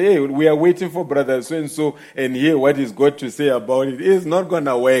debate and say, hey, we are waiting for brother so-and-so and hear what is God to say about it, it's not going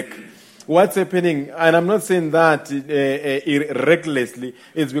to work. What's happening, and I'm not saying that recklessly,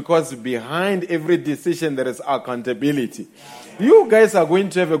 it's because behind every decision there is accountability. You guys are going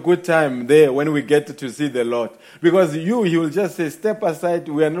to have a good time there when we get to see the Lord. Because he will just say, step aside,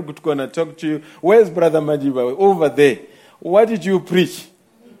 we are not going to talk to you. Where's Brother Madiba? Over there. What did you preach?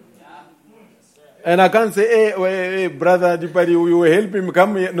 And I can't say, hey Brother Dipari, you will help him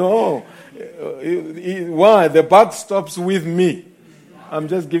come here. No. Why? The buck stops with me. I'm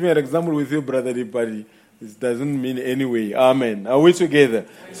just giving an example with you, Brother Dipari. This doesn't mean anyway. Amen. Are we together?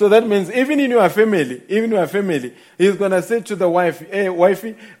 So that means even in your family, he's going to say to the wife, hey,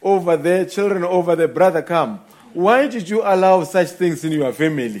 wifey, over there, children over there, brother, come. Why did you allow such things in your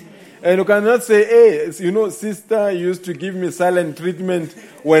family? And you cannot say, hey, sister used to give me silent treatment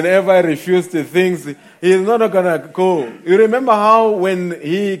whenever I refused the things. He's not going to go. You remember how when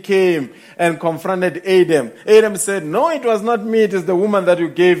he came and confronted Adam said, no, it was not me, it is the woman that you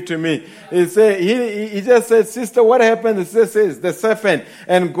gave to me. He said, he just said, sister, what happened? He says, the serpent.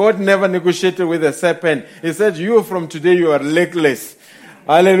 And God never negotiated with the serpent. He said, you from today, you are legless.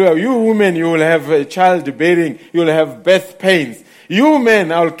 Hallelujah. You women, you will have childbearing, you will have birth pains. You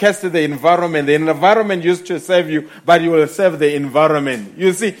men, I will cast the environment. The environment used to serve you, but you will serve the environment.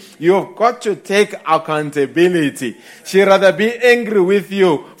 You see, you've got to take accountability. She'd rather be angry with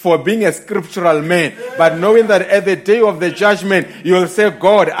you for being a scriptural man, but knowing that at the day of the judgment, you will say,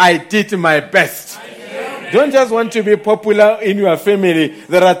 God, I did my best. Don't just want to be popular in your family.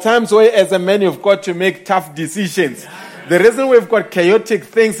 There are times where as a man you've got to make tough decisions. The reason we've got chaotic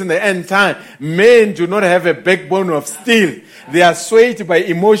things in the end time, men do not have a backbone of steel. They are swayed by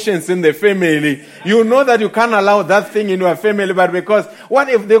emotions in the family. You know that you can't allow that thing in your family, but because what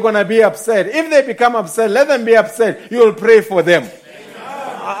if they're going to be upset? If they become upset, let them be upset. You will pray for them.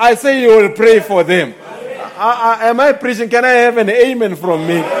 I say you will pray for them. Am I preaching? Can I have an amen from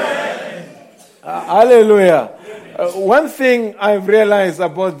me? Hallelujah. One thing I've realized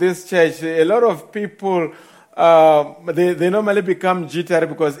about this church, a lot of people, they normally become jittery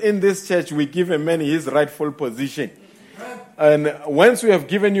because in this church we give a man his rightful position. And once we have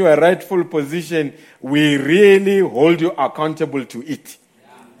given you a rightful position, we really hold you accountable to it.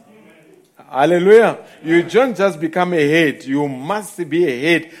 Hallelujah. You don't just become a head. You must be a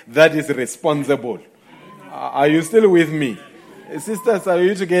head that is responsible. Are you still with me? Sisters, are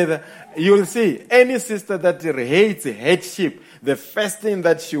you together? You will see, any sister that hates headship, the first thing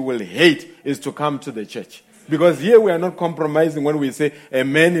that she will hate is to come to the church. Because here we are not compromising when we say a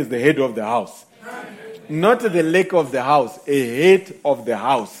man is the head of the house. Not the leg of the house, a head of the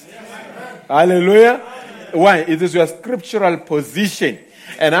house. Hallelujah. Why? It is your scriptural position.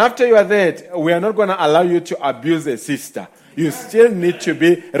 And after you are there, we are not going to allow you to abuse a sister. You still need to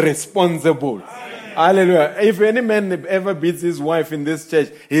be responsible. Hallelujah. If any man ever beats his wife in this church,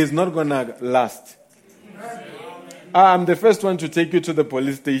 he is not going to last. I'm the first one to take you to the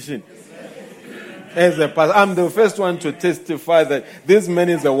police station. As a pastor, I'm the first one to testify that this man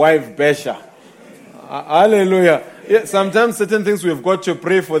is a wife basher. Hallelujah. Yeah, sometimes certain things we've got to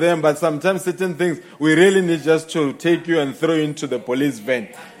pray for them, but sometimes certain things we really need just to take you and throw you into the police van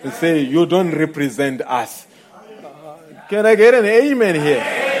and say, you don't represent us. Can I get an amen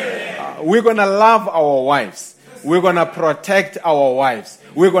here? We're going to love our wives. We're going to protect our wives.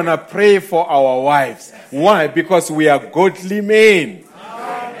 We're going to pray for our wives. Why? Because we are godly men.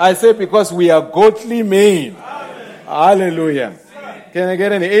 I say because we are godly men. Hallelujah. Can I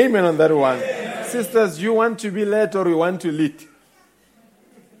get an amen on that one? Sisters, you want to be led or you want to lead?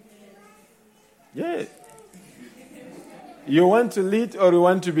 Yeah. You want to lead or you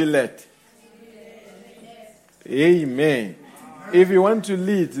want to be led? Amen. If you want to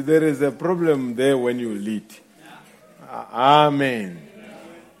lead, there is a problem there when you lead. Amen.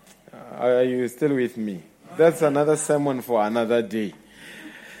 Are you still with me? That's another sermon for another day.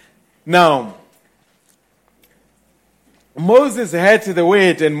 Now, Moses had the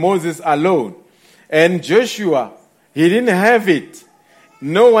word and Moses alone. And Joshua, he didn't have it.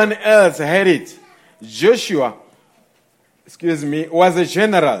 No one else had it. Joshua, was a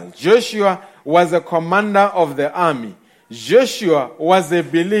general. Joshua was a commander of the army. Joshua was a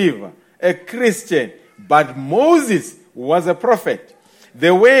believer, a Christian. But Moses was a prophet.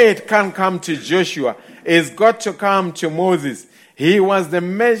 The way it can come to Joshua is got to come to Moses. He was the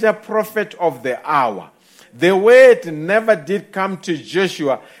major prophet of the hour. The word never did come to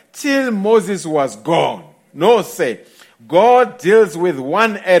Joshua till Moses was gone. No, say, God deals with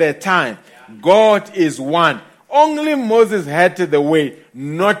one at a time. God is one. Only Moses had the way,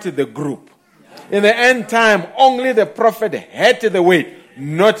 not the group. In the end time, only the prophet had the way,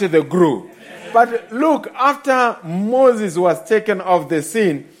 not the group. But look, after Moses was taken off the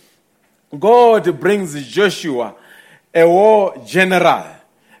scene, God brings Joshua, a war general.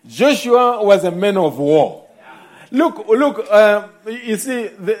 Joshua was a man of war. Look, you see,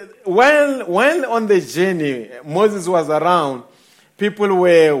 while on the journey, Moses was around, people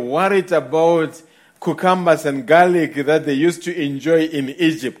were worried about cucumbers and garlic that they used to enjoy in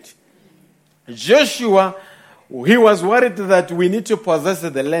Egypt. Joshua, he was worried that we need to possess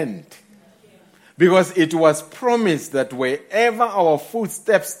the land. Because it was promised that wherever our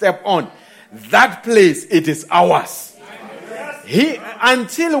footsteps step on, that place, it is ours.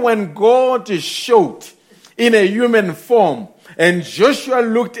 Until when God showed in a human form, and Joshua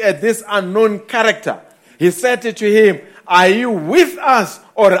looked at this unknown character, he said to him, are you with us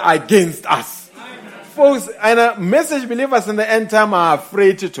or against us? Folks, and message believers in the end time are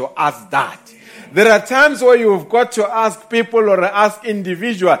afraid to ask that. There are times where you've got to ask people or ask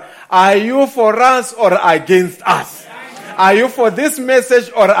individuals, are you for us or against us? Are you for this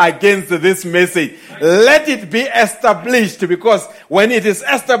message or against this message? Let it be established, because when it is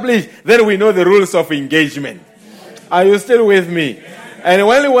established, then we know the rules of engagement. Are you still with me? And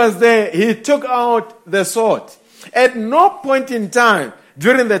when he was there, he took out the sword. At no point in time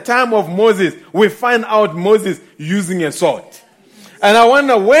during the time of Moses, we find out Moses using a sword. And I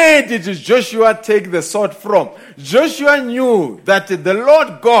wonder, where did Joshua take the sword from? Joshua knew that the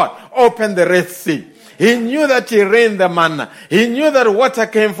Lord God opened the Red Sea. He knew that he rained the manna. He knew that water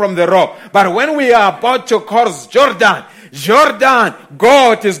came from the rock. But when we are about to cross Jordan,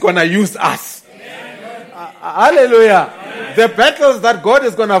 God is going to use us. Hallelujah. The battles that God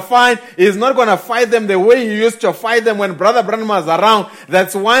is going to fight, He's not going to fight them the way He used to fight them when Brother Branham was around.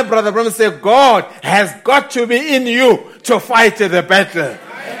 That's why Brother Branham said, God has got to be in you to fight the battle.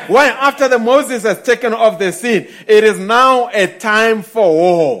 Why? After the Moses has taken off the scene, it is now a time for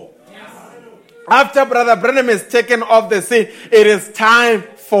war. After Brother Branham is taken off the scene, it is time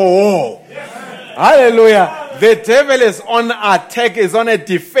for war. Hallelujah. The devil is on attack, is on a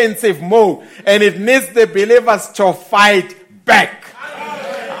defensive mode, and it needs the believers to fight back.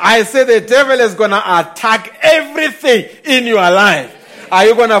 I say the devil is going to attack everything in your life. Are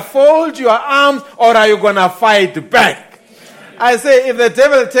you going to fold your arms or are you going to fight back? I say if the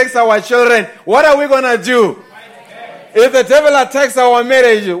devil takes our children, what are we going to do? If the devil attacks our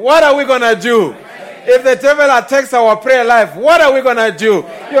marriage, what are we going to do? If the devil attacks our prayer life, what are we going to do?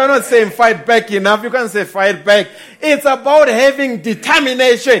 You are not saying fight back enough. You can't say fight back. It's about having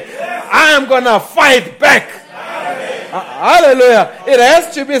determination. I am going to fight back. Hallelujah. It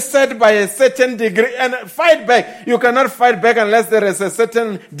has to be said by a certain degree. And fight back. You cannot fight back unless there is a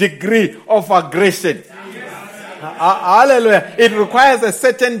certain degree of aggression. Hallelujah. It requires a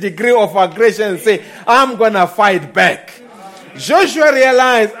certain degree of aggression and say, I'm going to fight back. Joshua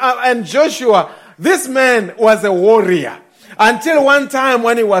realized, and Joshua, this man was a warrior. Until one time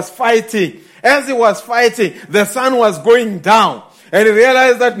when he was fighting, as he was fighting, the sun was going down. And he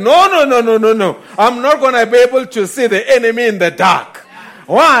realized that, no. I'm not going to be able to see the enemy in the dark.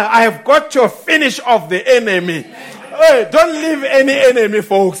 Why? I have got to finish off the enemy. Hey, don't leave any enemy,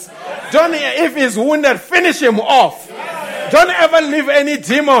 folks. Don't, if he's wounded, finish him off. Don't ever leave any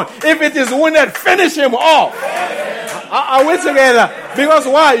demon. If it is wounded, finish him off. Are we together? Because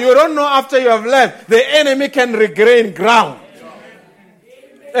why? You don't know after you have left, the enemy can regain ground.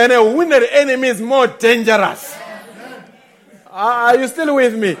 And a wounded enemy is more dangerous. Are you still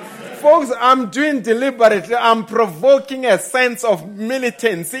with me? Folks, I'm doing deliberately. I'm provoking a sense of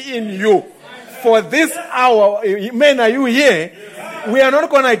militancy in you. For this hour, men, are you here? We are not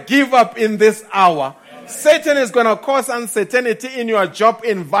going to give up in this hour. Satan is going to cause uncertainty in your job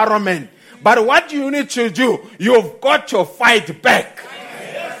environment. But what you need to do, you've got to fight back.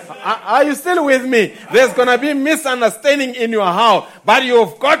 Are you still with me? There's going to be misunderstanding in your house, but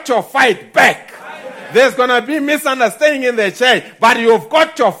you've got to fight back. There's going to be misunderstanding in the church, but you've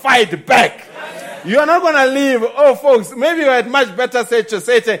got to fight back. You're not going to leave. Oh, folks, maybe you had much better say to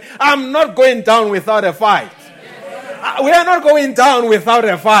Satan, I'm not going down without a fight. We are not going down without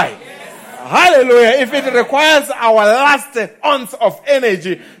a fight. Hallelujah. If it requires our last ounce of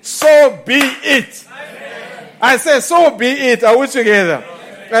energy, so be it. I say, so be it. Are we together?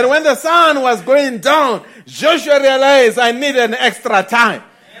 And when the sun was going down, Joshua realized I need an extra time.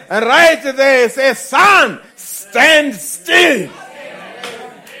 And right there, he says, son, stand still.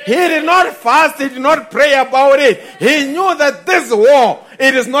 He did not fast. He did not pray about it. He knew that this war,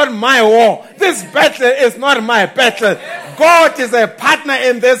 it is not my war. This battle is not my battle. God is a partner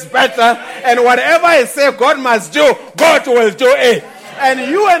in this battle. And whatever I say God must do, God will do it.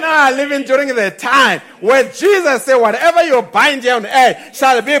 And you and I are living during the time where Jesus said, whatever you bind here on earth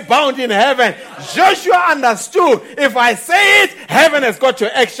shall be bound in heaven. Joshua understood, if I say it, heaven has got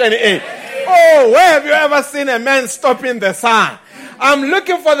to action it. Oh, where have you ever seen a man stopping the sun? I'm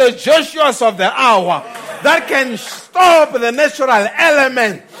looking for the Joshuas of the hour that can stop the natural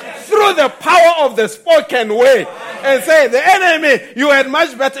element through the power of the spoken word and say, the enemy, you had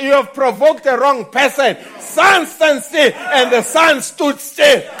much better, you have provoked the wrong person. Sun stand still, and the sun stood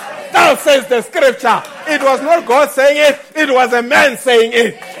still. Thou says the scripture. It was not God saying it, it was a man saying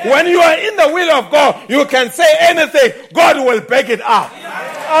it. When you are in the will of God, you can say anything, God will back it up.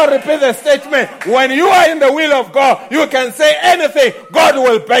 I'll repeat the statement. When you are in the will of God, you can say anything, God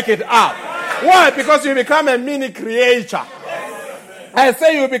will back it up. Why? Because you become a mini creator. I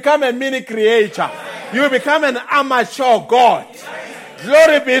say you become a mini creator. You become an amateur God.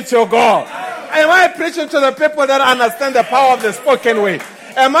 Glory be to God. Am I preaching to the people that understand the power of the spoken word?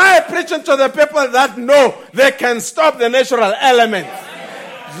 Am I preaching to the people that know they can stop the natural elements?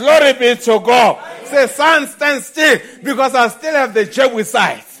 Glory be to God. Say, son, stand still, because I still have the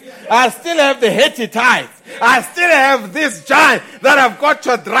Jebusites. I still have the Hittites. I still have this giant that I've got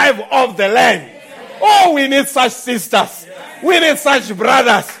to drive off the land. Oh, we need such sisters. We need such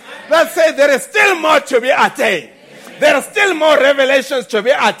brothers that say there is still more to be attained. There are still more revelations to be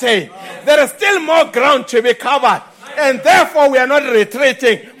attained. There is still more ground to be covered. And therefore we are not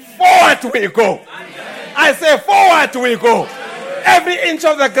retreating. Forward we go. I say forward we go. Every inch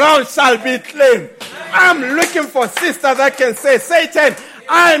of the ground shall be claimed. I'm looking for sisters that can say, Satan,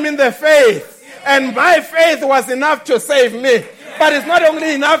 I am in the faith. And my faith was enough to save me. But it's not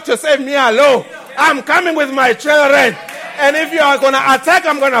only enough to save me alone. I'm coming with my children. And if you are going to attack,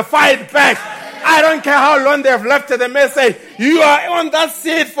 I'm going to fight back. I don't care how long they've left the message. You are on that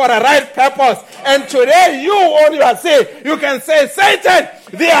seat for a right purpose. And today, you on your seat, you can say, Satan,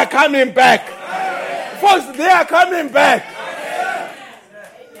 they are coming back. Folks, they are coming back.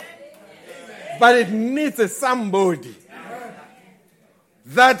 But it needs somebody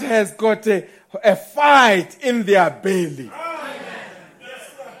that has got a fight in their belly.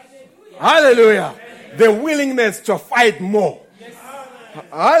 Hallelujah. The willingness to fight more.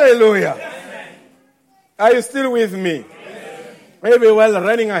 Hallelujah. Are you still with me? Maybe while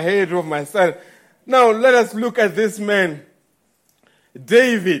running ahead of myself. Now let us look at this man,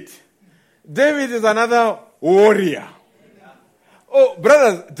 David. David is another warrior. Oh,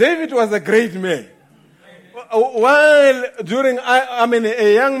 brothers, David was a great man. While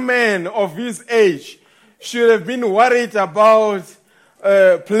a young man of his age should have been worried about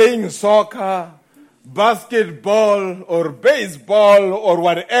playing soccer, basketball, or baseball, or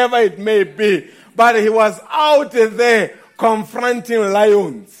whatever it may be. But he was out there confronting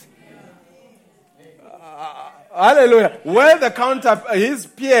lions. Hallelujah. Well, his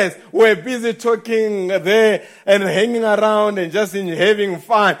peers were busy talking there and hanging around and just having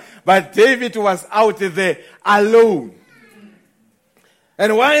fun. But David was out there alone.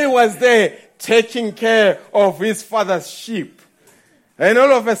 And while he was there taking care of his father's sheep, And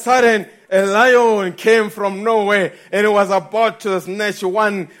all of a sudden, a lion came from nowhere and it was about to snatch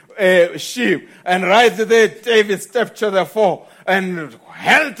one sheep. And right there, David stepped to the fore and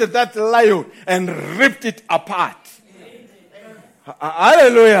held that lion and ripped it apart.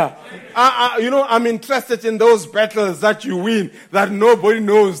 Hallelujah. I'm interested in those battles that you win, that nobody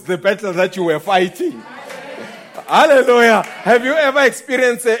knows the battle that you were fighting. Hallelujah. Have you ever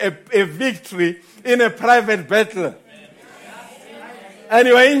experienced a victory in a private battle? And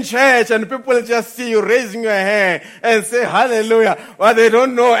you are in church and people just see you raising your hand and say hallelujah. But they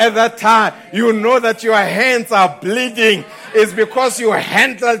don't know at that time. You know that your hands are bleeding. It's because you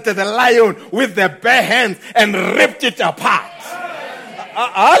handled the lion with the bare hands and ripped it apart.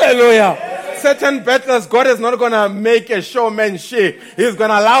 Hallelujah. Certain battles, God is not going to make a showmanship. He's going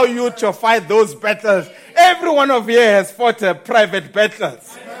to allow you to fight those battles. Every one of you has fought private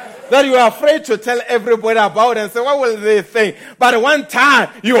battles that you are afraid to tell everybody about and say, what will they think? But one time,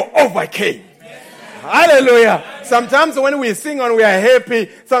 you overcame. Hallelujah. Sometimes when we sing and we are happy,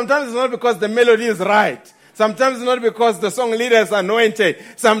 sometimes it's not because the melody is right. Sometimes it's not because the song leader is anointed.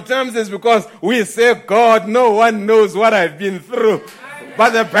 Sometimes it's because we say, God, no one knows what I've been through.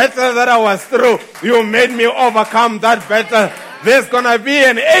 But the battle that I was through, you made me overcome that battle. There's going to be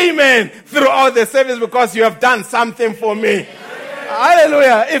an amen throughout the service because you have done something for me.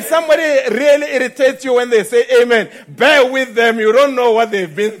 Hallelujah. If somebody really irritates you when they say amen, bear with them. You don't know what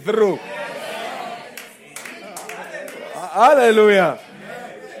they've been through. Hallelujah.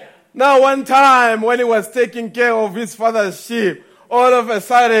 Now, one time when he was taking care of his father's sheep, all of a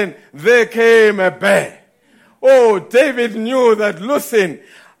sudden there came a bear. Oh, David knew that, listen,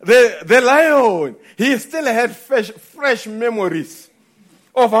 the lion, he still had fresh memories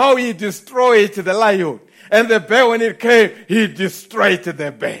of how he destroyed the lion. And the bear, when it came, he destroyed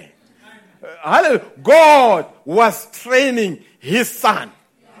the bear. God was training his son.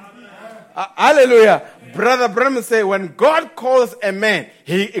 Hallelujah. Brother Branham said, when God calls a man,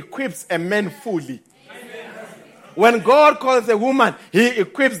 he equips a man fully. When God calls a woman, he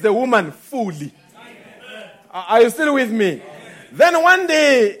equips the woman fully. Are you still with me? Then one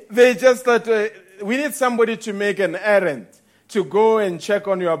day, they just thought, we need somebody to make an errand, to go and check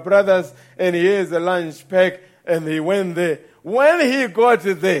on your brothers, and here's a lunch pack, and he went there. When he got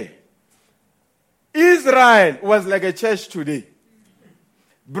there, Israel was like a church today.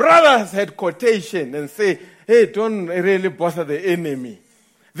 Brothers had quotation and say, hey, don't really bother the enemy.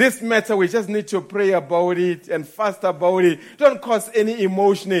 This matter, we just need to pray about it and fast about it. Don't cause any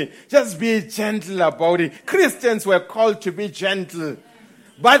emotion. Just be gentle about it. Christians were called to be gentle.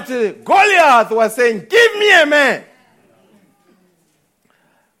 But Goliath was saying, give me a man.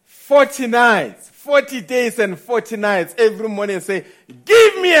 40 nights, 40 days and 40 nights, every morning say,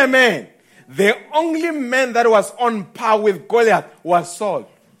 give me a man. The only man that was on par with Goliath was Saul.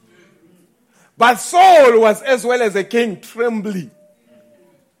 But Saul was as well as a king trembling.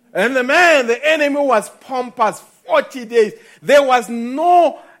 And the enemy was pompous 40 days. There was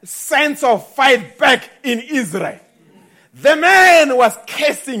no sense of fight back in Israel. The man was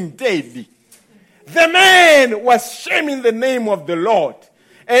cursing daily. The man was shaming the name of the Lord.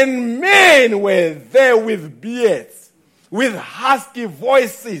 And men were there with beards, with husky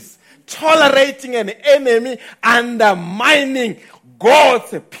voices, tolerating an enemy, undermining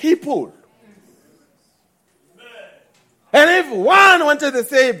God's people. And if one wanted to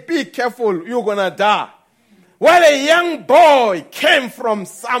say, be careful, you're going to die. Well, a young boy came from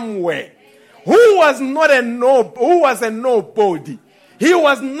somewhere who was a nobody. He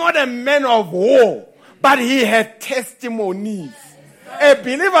was not a man of war, but he had testimonies. A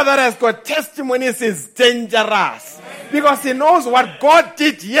believer that has got testimonies is dangerous because he knows what God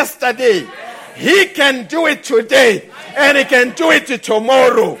did yesterday. He can do it today and he can do it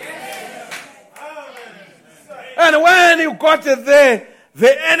tomorrow. And when you got there,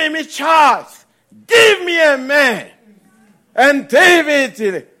 the enemy charged, give me a man. And David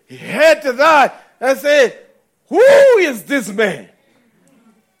heard that and said, who is this man?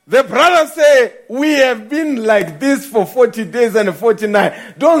 The brothers say, we have been like this for 40 days and 40 nights.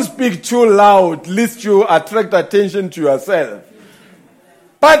 Don't speak too loud, lest you attract attention to yourself.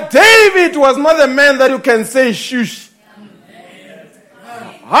 But David was not a man that you can say shush.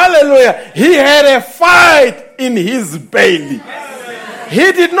 Hallelujah. He had a fight in his belly.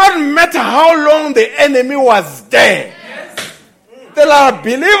 He did not matter how long the enemy was there. There are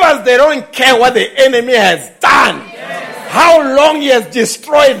believers, they don't care what the enemy has done. How long he has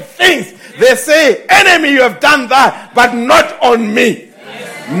destroyed things. They say, enemy, you have done that, but not on me.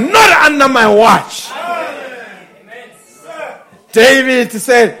 Not under my watch. David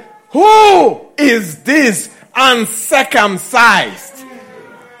said, who is this uncircumcised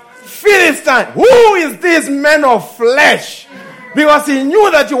Philistine, who is this man of flesh? Because he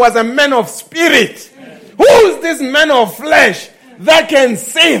knew that he was a man of spirit. Who is this man of flesh that can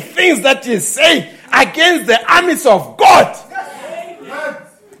say things that he said against the armies of God?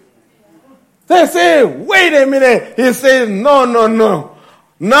 They say, wait a minute. He says, no.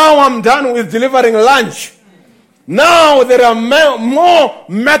 Now I'm done with delivering lunch. Now there are more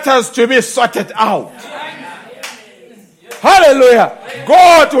matters to be sorted out. Hallelujah.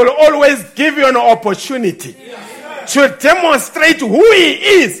 God will always give you an opportunity to demonstrate who he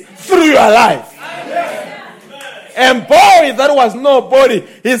is through your life. And boy, that was nobody.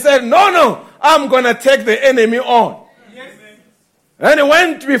 He said, no, I'm going to take the enemy on. And he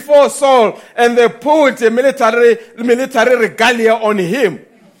went before Saul and they put a military regalia on him.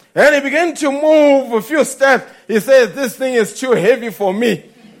 And he began to move a few steps. He says, this thing is too heavy for me.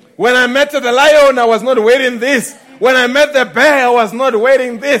 When I met the lion, I was not wearing this. When I met the bear, I was not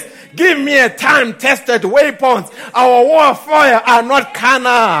wearing this. Give me a time-tested weapons. Our warfare are not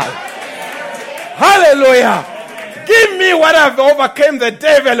carnal. Hallelujah. Give me what I've overcame the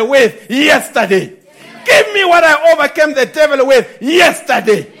devil with yesterday. Give me what I overcame the devil with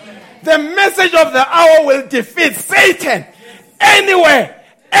yesterday. The message of the hour will defeat Satan anywhere,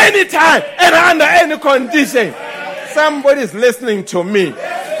 anytime, and under any condition. Somebody's listening to me.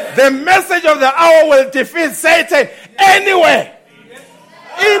 The message of the hour will defeat Satan anywhere.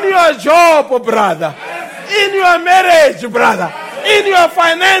 In your job, brother. In your marriage, brother. In your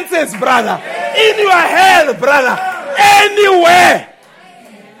finances, brother. In your health, brother. Anywhere.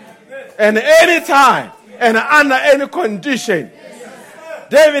 And anytime. And under any condition.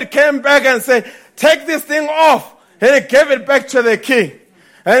 David came back and said, take this thing off. And he gave it back to the king.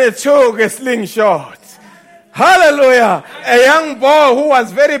 And he took a slingshot. Hallelujah. A young boy who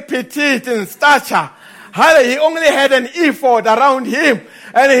was very petite in stature. He only had an ephod around him.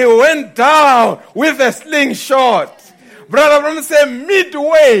 And he went down with a slingshot. Brother Abraham said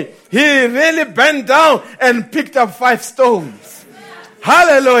midway, he really bent down and picked up 5 stones.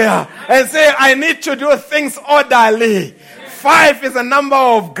 Hallelujah. And say, I need to do things orderly. 5 is a number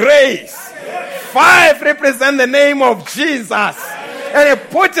of grace. 5 represents the name of Jesus. And he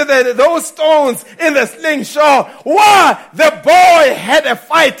put those stones in the slingshot. Why? The boy had a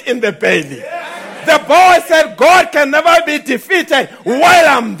fight in the belly. The boy said, God can never be defeated while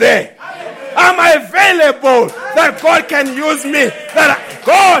I'm there. I'm available that God can use me. That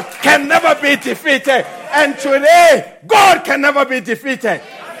God can never be defeated. And today, God can never be defeated.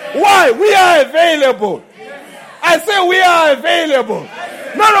 Why? We are available. I say we are available.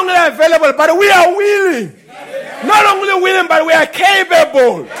 Not only available, but we are willing. Not only willing, but we are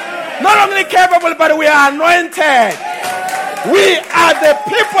capable. Not only capable, but we are anointed. We are the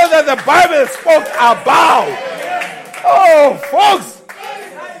people that the Bible spoke about. Oh, folks.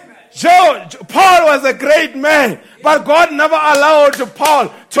 Paul was a great man, but God never allowed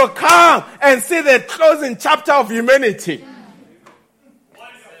Paul to come and see the closing chapter of humanity.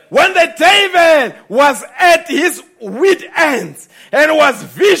 When the David was at his wit ends and was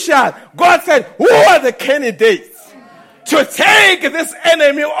vicious, God said, who are the candidates to take this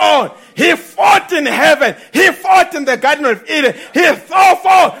enemy on? He fought in heaven. He fought in the Garden of Eden. He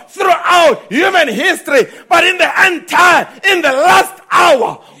fought throughout human history. But in the end time, in the last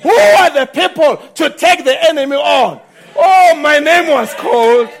hour, who are the people to take the enemy on? Oh, my name was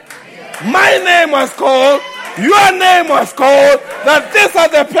called. My name was called. Your name was called. That these are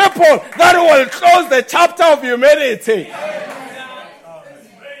the people that will close the chapter of humanity.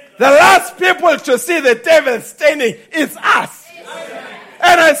 The last people to see the devil standing is us.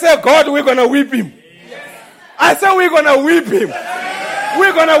 And I say, God, we're going to whip him. I say, we're going to whip him.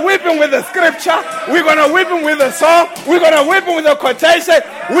 We're going to whip him with the scripture. We're going to whip him with the song. We're going to whip him with the quotation.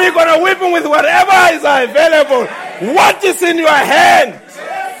 We're going to whip him with whatever is available. What is in your hand?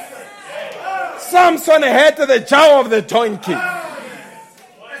 Samson had the jaw of the donkey.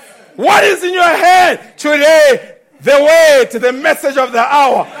 What is in your hand? Today, the weight, the message of the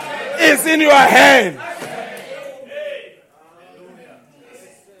hour is in your hand.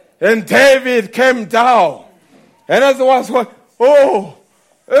 And David came down. And as it was, oh,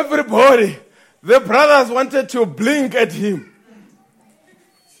 everybody, the brothers wanted to blink at him.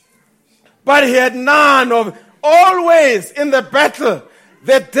 But he had none of, always in the battle,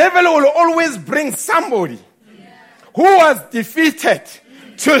 the devil will always bring somebody who was defeated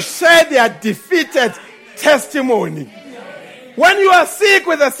to share their defeated testimony. When you are sick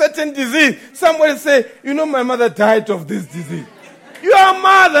with a certain disease, somebody say, you know, my mother died of this disease. Your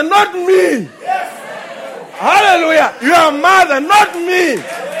mother, not me. Hallelujah. Your mother, not me.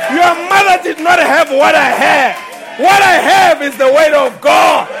 Your mother did not have what I have. What I have is the word of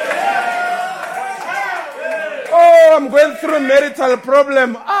God. marital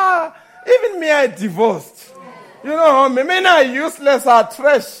problem. Even me, I divorced. You know, men are useless, are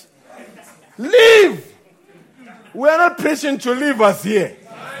trash. Leave. We are not preaching to leave us here.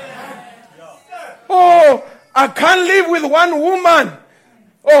 Oh, I can't live with one woman.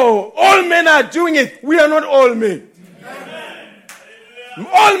 Oh, all men are doing it. We are not all men.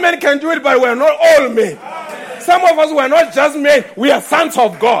 All men can do it, but we are not all men. Some of us, we are not just men. We are sons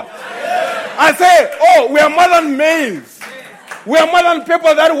of God. I say, we are more than males. We are more than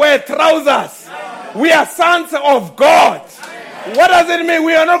people that wear trousers. We are sons of God. What does it mean?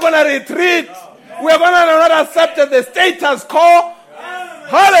 We are not going to retreat. We are going to not accept the status quo.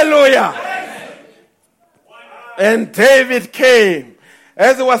 Hallelujah. And David came.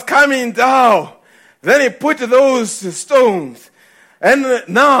 As he was coming down, then he put those stones. And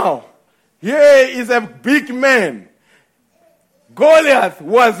now, here is a big man. Goliath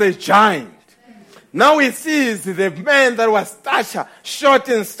was a giant. Now he sees the man that was short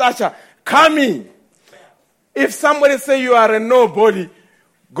in stature, coming. If somebody say you are a nobody,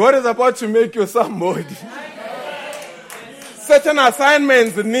 God is about to make you somebody. Certain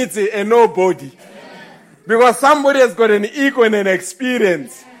assignments need a nobody. Because somebody has got an ego and an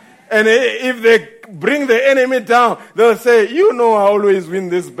experience. And if they bring the enemy down, they'll say, you know I always win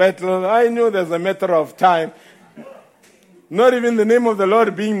this battle. I know there's a matter of time. Not even the name of the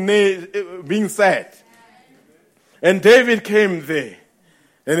Lord being said. And David came there.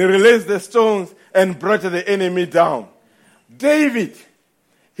 And he released the stones and brought the enemy down. David,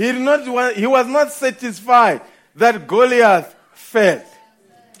 he was not satisfied that Goliath fell.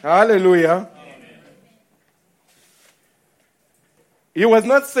 Hallelujah. He was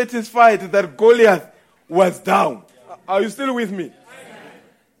not satisfied that Goliath was down. Are you still with me?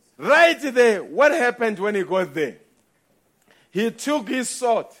 Right there, what happened when he got there? He took his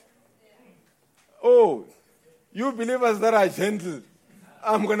sword. Oh, you believers that are gentle,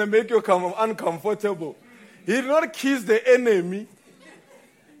 I'm going to make you uncomfortable. He did not kiss the enemy.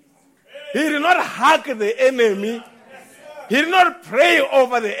 He did not hug the enemy. He did not pray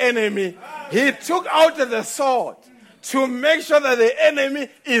over the enemy. He took out the sword to make sure that the enemy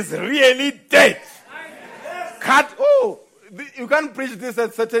is really dead. You can't preach this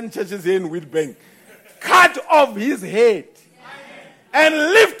at certain churches here in Wheatbank. Cut off his head and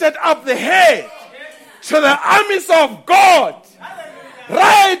lifted up the head to the armies of God.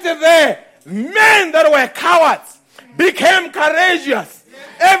 Right there, men that were cowards became courageous.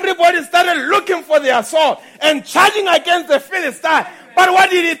 Everybody started looking for their sword and charging against the Philistine. But what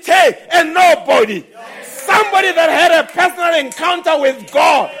did it take? A nobody. Somebody that had a personal encounter with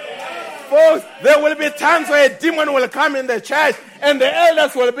God. Folks, there will be times where a demon will come in the church and the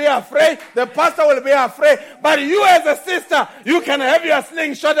elders will be afraid, the pastor will be afraid. But you as a sister, you can have your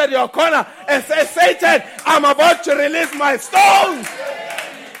slingshot at your corner and say, Satan, I'm about to release my stones.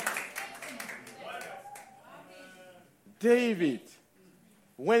 David,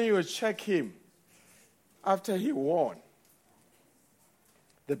 when you check him, after he won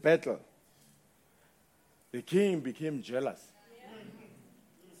the battle, the king became jealous.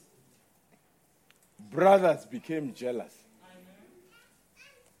 Brothers became jealous.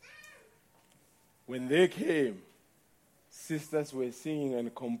 When they came, sisters were singing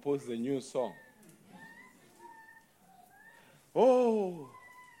and composed a new song. Oh,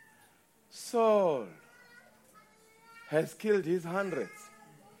 Saul has killed his hundreds.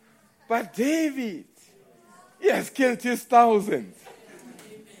 But David, he has killed his thousands.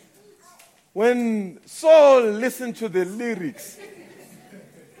 When Saul listened to the lyrics,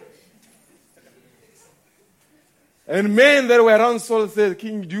 and men that were around Saul said,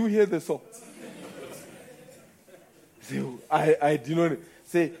 King, do you hear the song? I do not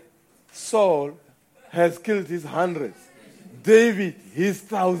say, Saul has killed his hundreds. David, his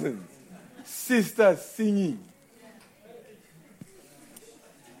thousands. Sisters singing.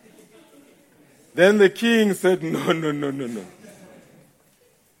 Then the king said, no.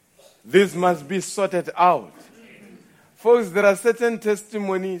 This must be sorted out. Folks, there are certain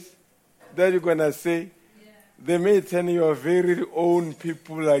testimonies that you're going to say, they may turn your very own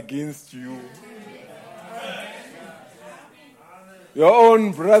people against you. Your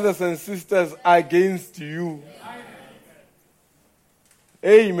own brothers and sisters against you.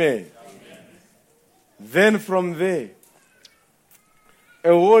 Amen. Then from there,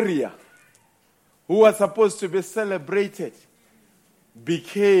 a warrior who was supposed to be celebrated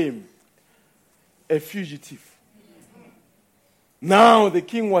became a fugitive. Now the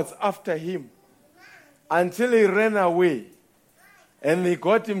king was after him until he ran away. And he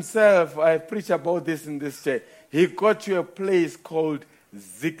got himself, I preach about this in this church, he got to a place called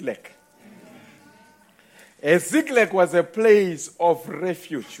Ziklag. Ziklag was a place of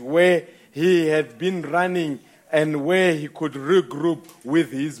refuge where he had been running and where he could regroup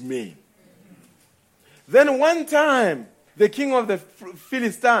with his men. Then one time, the king of the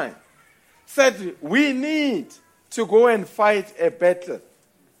Philistines said, we need to go and fight a battle.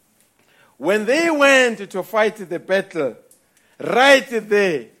 When they went to fight the battle, right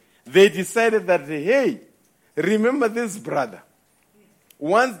there, they decided that, hey, remember this brother.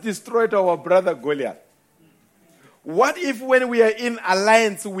 Once destroyed our brother Goliath. What if when we are in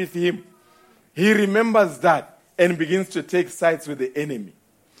alliance with him, he remembers that and begins to take sides with the enemy?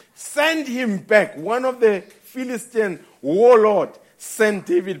 Send him back. One of the Philistine warlords sent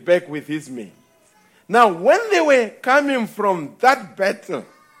David back with his men. Now, when they were coming from that battle,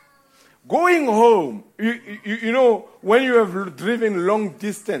 going home, you know, when you have driven long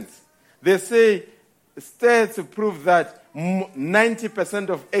distance, they say stats prove that 90%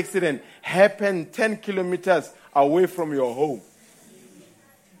 of accidents happen 10 kilometers away from your home.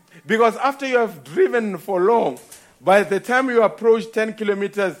 Because after you have driven for long, by the time you approach 10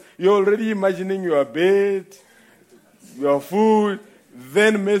 kilometers, you're already imagining your bed, your food,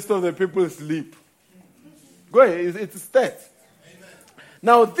 then most of the people sleep. Go ahead, it's stats.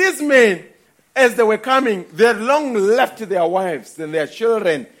 Now, these men, as they were coming, they had long left their wives and their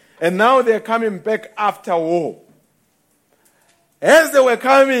children, and now they're coming back after war. As they were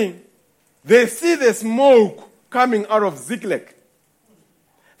coming, they see the smoke coming out of Ziklag.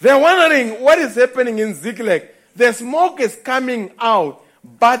 They're wondering what is happening in Ziklag. The smoke is coming out,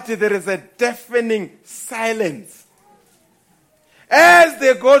 but there is a deafening silence. As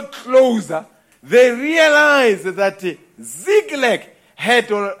they got closer, they realized that Ziklag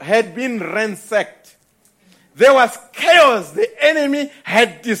had been ransacked. There was chaos. The enemy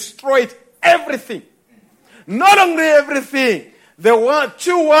had destroyed everything. Not only everything, there were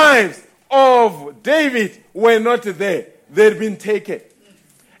 2 wives of David were not there. They'd been taken.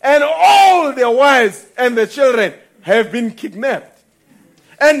 And all their wives and the children have been kidnapped.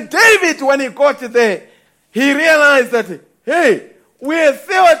 And David, when he got there, he realized that, hey, we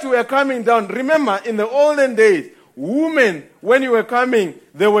thought we were coming down. Remember, in the olden days, women, when you were coming,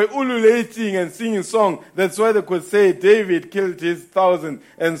 they were ululating and singing songs. That's why they could say David killed his 1,000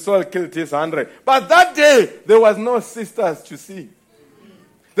 and Saul killed his 100. But that day, there was no sisters to sing.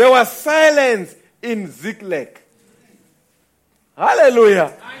 There was silence in Ziklag.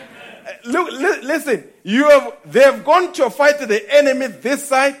 Hallelujah. Look, listen, they have gone to fight the enemy this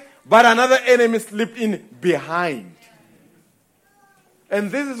side, but another enemy slipped in behind.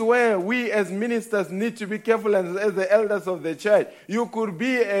 And this is where we as ministers need to be careful, and as the elders of the church. You could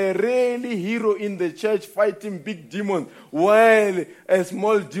be a really hero in the church fighting big demons while a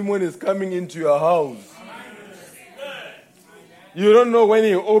small demon is coming into your house. You don't know when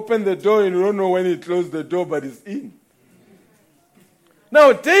he opened the door, and you don't know when he closed the door, but it's in.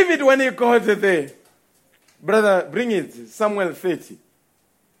 Now, David, when he got there, brother, bring it, Samuel 30.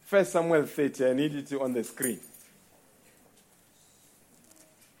 1 Samuel 30, I need it on the screen.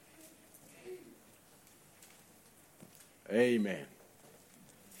 Amen.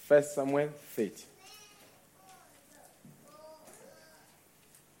 1 Samuel 30.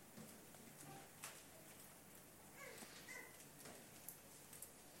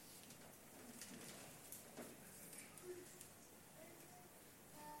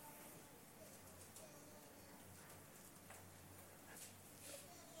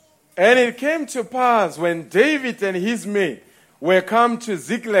 And it came to pass when David and his men were come to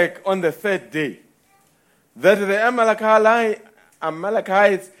Ziklag on the 3rd day, that the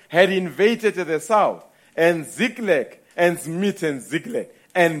Amalekites had invaded the south, and Ziklag, and smitten Ziklag,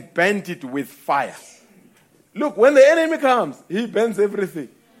 and burnt it with fire. Look, when the enemy comes, he burns everything.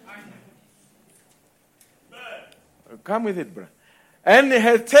 Come with it, brother. And they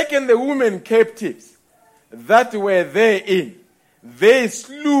had taken the women captives that were therein. They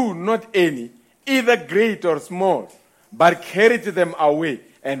slew not any, either great or small, but carried them away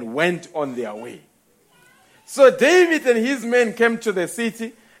and went on their way. So David and his men came to the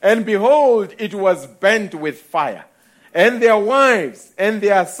city, and behold, it was burnt with fire. And their wives and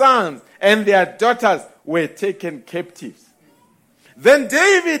their sons and their daughters were taken captives. Then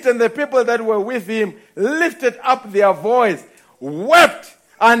David and the people that were with him lifted up their voice, wept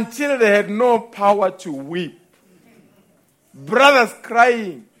until they had no power to weep. Brothers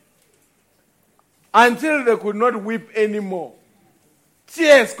crying until they could not weep anymore.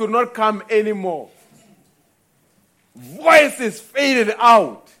 Tears could not come anymore. Voices faded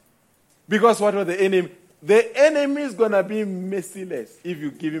out. Because what was the enemy? The enemy is going to be merciless if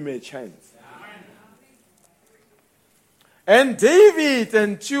you give him a chance. And David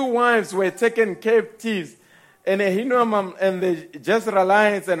and 2 wives were taken captives and Ahinoam and the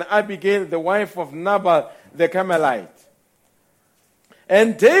Jezreelites and Abigail, the wife of Nabal the Carmelite.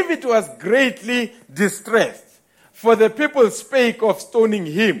 And David was greatly distressed, for the people spake of stoning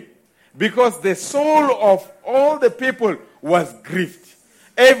him, because the soul of all the people was grieved,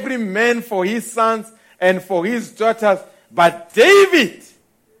 every man for his sons and for his daughters. But David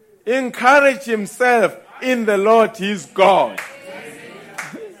encouraged himself in the Lord his God.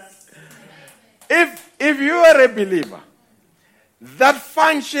 If you are a believer that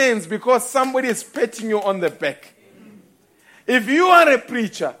functions because somebody is patting you on the back, if you are a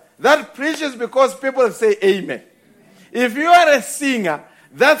preacher that preaches because people say amen, if you are a singer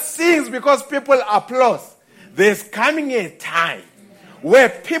that sings because people applaud, there's coming a time where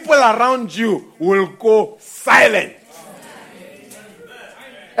people around you will go silent.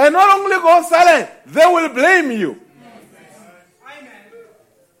 And not only go silent, they will blame you.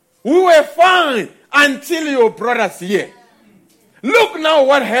 We were fine until you brought us here. Look now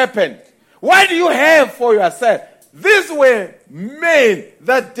what happened. What do you have for yourself? These were men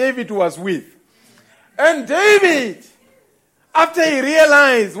that David was with. And David, after he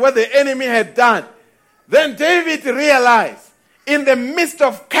realized what the enemy had done, then David realized in the midst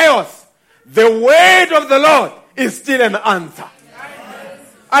of chaos, the word of the Lord is still an answer.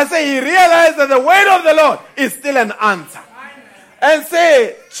 I say he realized that the word of the Lord is still an answer. And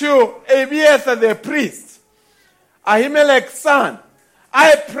say to Abiathar the priest, Ahimelech's son,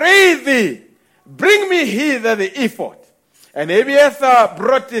 I pray thee, bring me hither the ephod. And Abiathar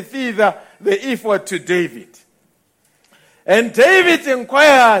brought thither the ephod to David. And David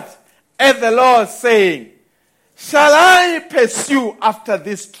inquired at the Lord, saying, shall I pursue after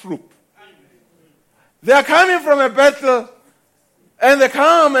this troop? They are coming from a battle, and they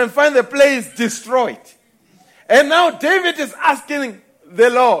come and find the place destroyed. And now David is asking the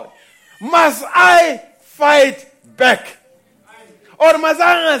Lord, must I fight back? Or must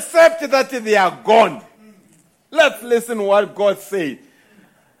I accept that they are gone? Let's listen to what God said.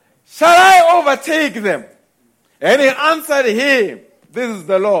 Shall I overtake them? And he answered him, this is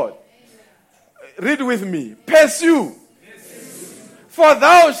the Lord. Read with me. Pursue. For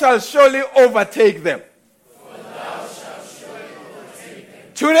thou shalt surely overtake them.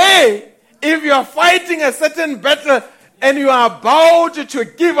 Today, if you are fighting a certain battle and you are about to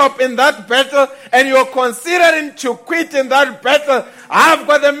give up in that battle and you are considering to quit in that battle, I've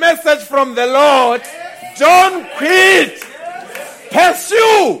got a message from the Lord. Don't quit.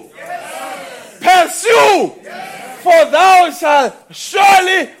 Pursue. Pursue. For thou shalt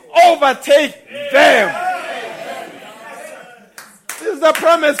surely overtake them. This is a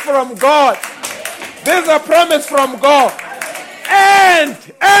promise from God. This is a promise from God.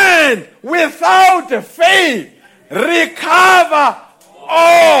 And without faith, recover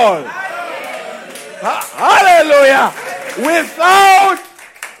all. Hallelujah. Without,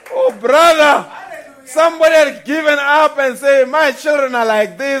 oh brother, somebody had given up and say, my children are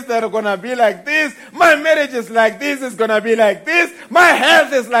like this, they're going to be like this. My marriage is like this, it's going to be like this. My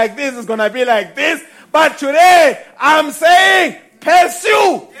health is like this, it's going to be like this. But today, I'm saying,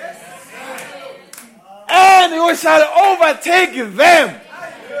 pursue. And you shall overtake them.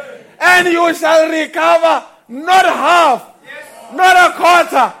 And you shall recover not half, not a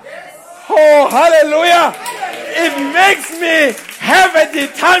quarter. Oh, hallelujah. It makes me have a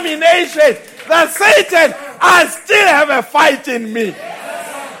determination that Satan, I still have a fight in me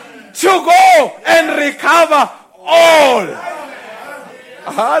to go and recover all.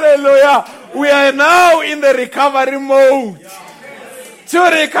 Hallelujah. We are now in the recovery mode to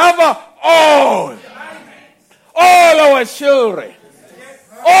recover all. All our children,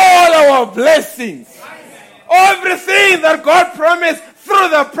 all our blessings, everything that God promised through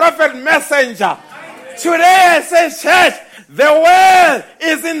the prophet messenger. Today I say, church, the world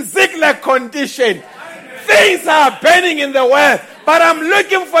is in Ziklag condition. Things are burning in the world, but I'm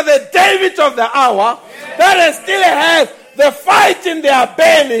looking for the David of the hour that still has the fight in their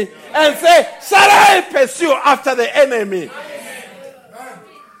belly and say, shall I pursue after the enemy?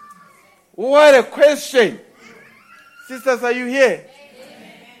 What a question. Sisters, are you here?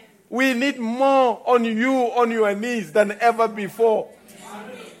 We need more on you on your knees than ever before.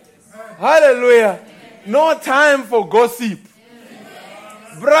 Hallelujah. No time for gossip.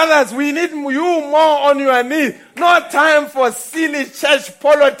 Brothers, we need you more on your knees. No time for silly church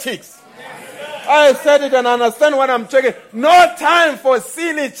politics. I said it and understand what I'm talking. No time for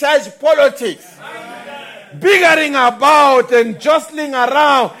silly church politics. Bickering about and jostling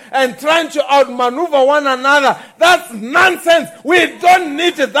around and trying to outmaneuver one another. That's nonsense. We don't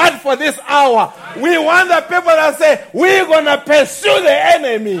need that for this hour. We want the people that say, we're going to pursue the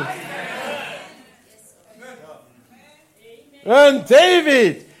enemy. And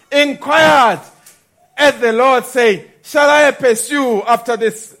David inquired at the Lord, saying, shall I pursue after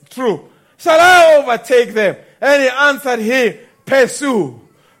this troop? Shall I overtake them? And he answered, pursue,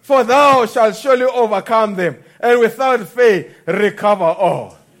 for thou shalt surely overcome them, and without fail recover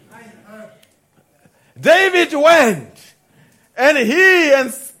all. David went, and he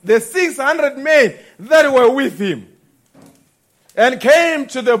and the 600 men that were with him, and came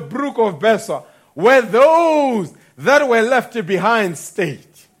to the brook of Besor, where those that were left behind stayed.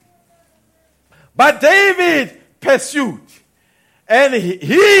 But David pursued, and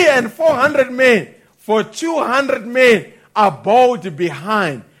he and 400 men, for 200 men abode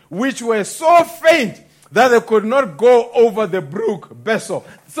behind, which were so faint that they could not go over the brook Besor.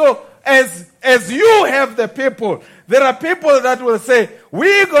 So as you have the people, there are people that will say,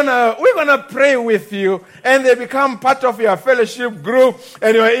 we're gonna pray with you, and they become part of your fellowship group,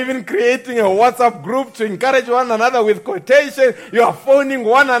 and you are even creating a WhatsApp group to encourage one another with quotation. You are phoning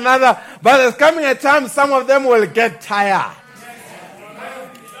one another, but there's coming a time some of them will get tired.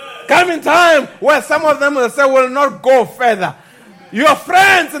 Coming time where some of them will say, will not go further. Your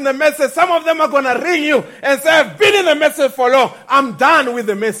friends in the message, some of them are going to ring you and say, I've been in the message for long. I'm done with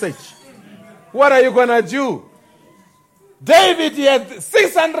the message. What are you going to do? David, he had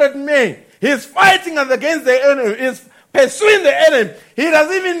 600 men. He's fighting against the enemy. He's pursuing the enemy. He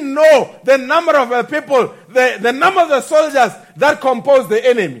doesn't even know the number of people, the number of the soldiers that compose the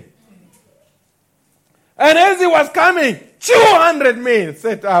enemy. And as he was coming, 200 men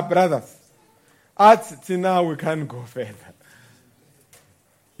said, brothers, now we can't go further.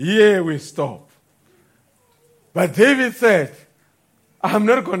 Here we stop. But David said, I'm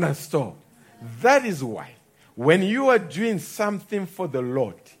not going to stop. That is why when you are doing something for the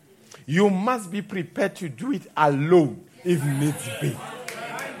Lord, you must be prepared to do it alone if needs be.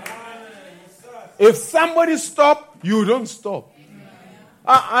 If somebody stop, you don't stop.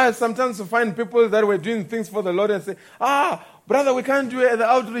 I sometimes find people that were doing things for the Lord and say, brother, we can't do the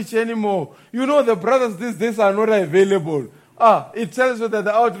outreach anymore. You know, the brothers these days are not available. It tells you that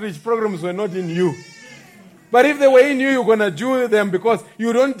the outreach programs were not in you. But if they were in you, you're going to do them because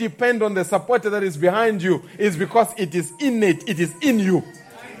you don't depend on the support that is behind you. It's because it is innate. It is in you.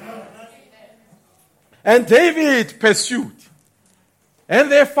 And David pursued.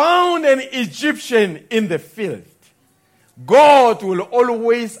 And they found an Egyptian in the field. God will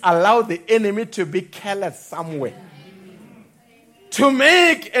always allow the enemy to be careless somewhere, to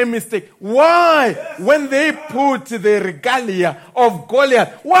make a mistake. Why? When they put the regalia of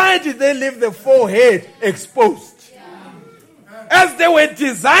Goliath, why did they leave the forehead exposed? As they were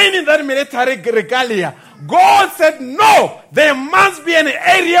designing that military regalia, God said, no, there must be an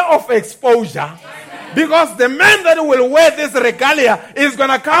area of exposure. Because the man that will wear this regalia is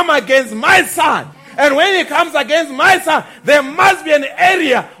going to come against my son. And when he comes against my son, there must be an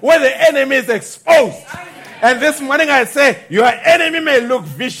area where the enemy is exposed. And this morning I say, your enemy may look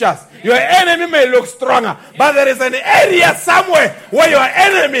vicious. Your enemy may look stronger. But there is an area somewhere where your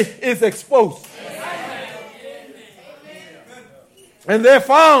enemy is exposed. And they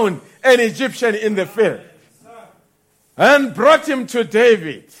found an Egyptian in the field. And brought him to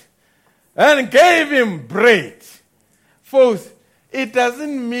David. And gave him bread. Folks, it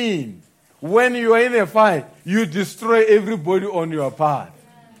doesn't mean when you are in a fight, you destroy everybody on your path.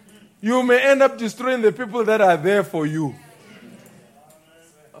 You may end up destroying the people that are there for you.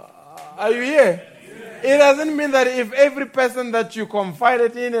 Are you here? It doesn't mean that if every person that you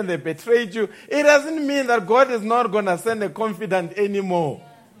confided in and they betrayed you, it doesn't mean that God is not going to send a confidant anymore.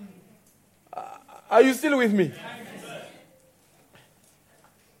 Are you still with me?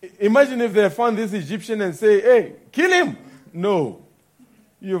 Imagine if they found this Egyptian and say, hey, kill him. No.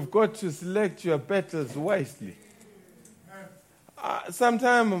 You've got to select your battles wisely.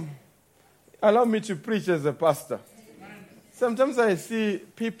 Sometimes, allow me to preach as a pastor. Sometimes I see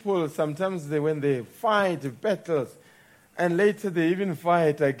people, when they fight battles, and later they even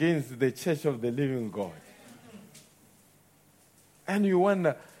fight against the church of the living God. And you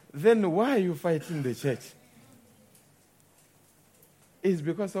wonder, then why are you fighting the church? It's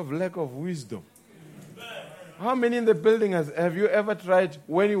because of lack of wisdom. How many in the building have you ever tried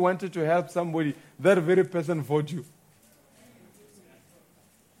when you wanted to help somebody, that very person fought you?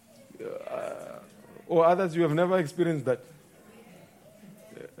 Or others, you have never experienced that?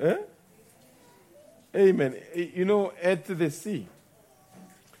 Amen. You know, at the sea,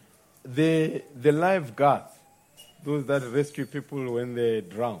 the lifeguards, those that rescue people when they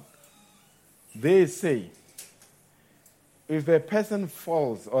drown, they say, if a person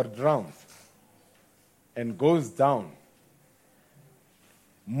falls or drowns and goes down,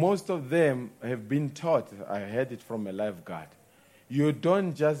 most of them have been taught, I heard it from a lifeguard, you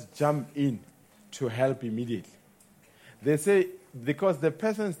don't just jump in to help immediately. They say because the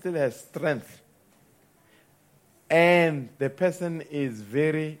person still has strength and the person is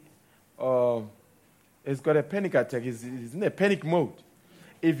very, he's got a panic attack, he's in a panic mode.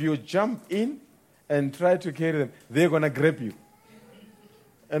 If you jump in and try to carry them, they're going to grab you.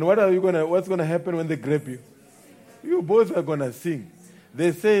 And what's going to happen when they grab you? You both are going to sing.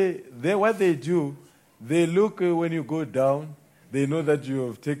 They say, what they do, they look when you go down, they know that you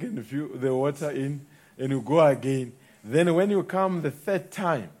have taken the water in, and you go again. Then when you come the third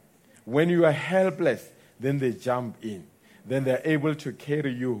time, when you are helpless, then they jump in. Then they're able to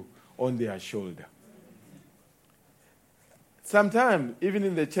carry you on their shoulder. Sometimes, even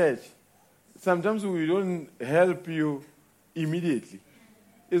in the church, sometimes we don't help you immediately.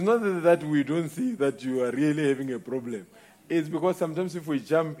 It's not that we don't see that you are really having a problem. It's because sometimes if we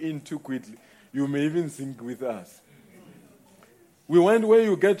jump in too quickly, you may even sink with us. We want where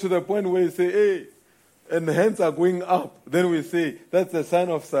you get to the point where you say, hey, and the hands are going up. Then we say, that's a sign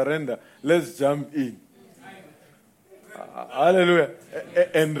of surrender. Let's jump in. Hallelujah.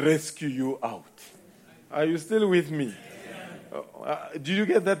 And rescue you out. Are you still with me? Did you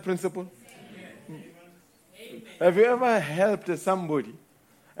get that principle? Have you ever helped somebody,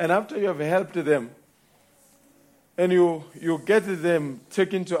 and after you have helped them, and you get them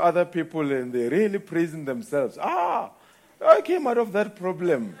taken to other people and they're really praising themselves. I came out of that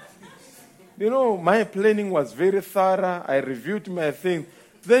problem. My planning was very thorough. I reviewed my things.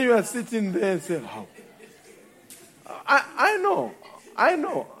 Then you are sitting there and say, how? I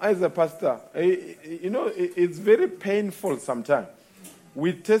know, as a pastor, it's very painful sometimes.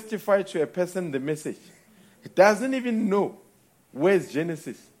 We testify to a person the message. He doesn't even know where's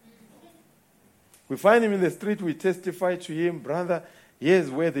Genesis. We find him in the street, we testify to him, brother, here's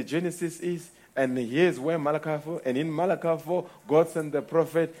where the Genesis is, and here's where Malachi 4, and in Malachi 4, God sent the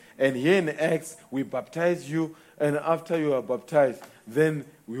prophet, and here in Acts, we baptize you, and after you are baptized, then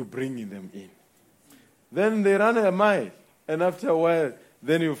we bring them in. Then they run a mile, and after a while,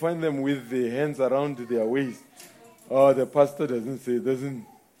 then you find them with the hands around their waist. Oh, the pastor doesn't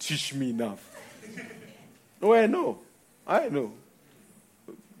teach me enough. Oh, I know.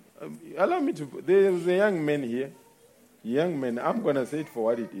 Allow me to. There's a young man here. Young man, I'm going to say it for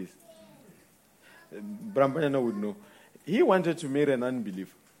what it is. Brambana would know. He wanted to marry an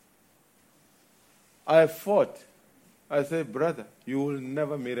unbeliever. I fought. I said, brother, you will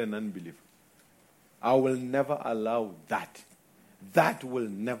never marry an unbeliever. I will never allow that. That will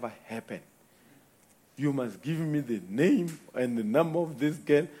never happen. You must give me the name and the number of this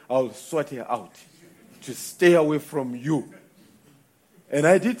girl. I'll sort her out to stay away from you. And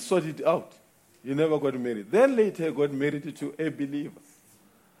I did sort it out. He never got married. Then later he got married to a believer.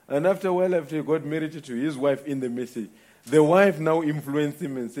 And after a while, after he got married to his wife in the message, the wife now influenced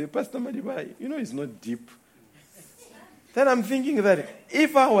him and said, Pastor Madiba, it's not deep. Then I'm thinking that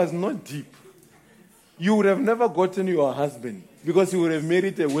if I was not deep, you would have never gotten your husband because you would have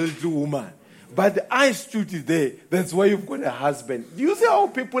married a well-to woman. But I stood there. That's why you've got a husband. Do you see how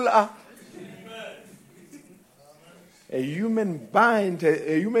people are? A human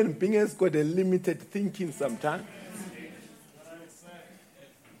being has got a limited thinking sometimes.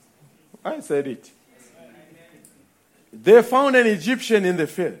 I said it. They found an Egyptian in the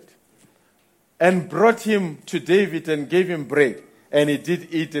field and brought him to David and gave him bread. And he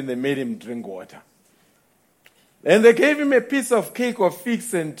did eat and they made him drink water. And they gave him a piece of cake of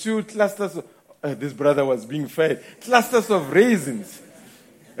figs and 2 clusters of, this brother was being fed, clusters of raisins.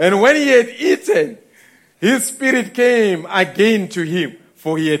 And when he had eaten, his spirit came again to him,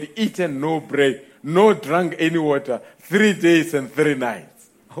 for he had eaten no bread, nor drunk any water, 3 days and 3 nights.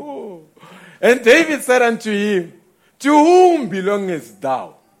 Oh. And David said unto him, to whom belongest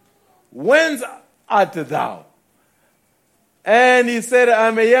thou? Whence art thou? And he said,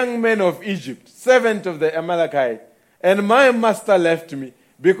 I'm a young man of Egypt, servant of the Amalekite, and my master left me,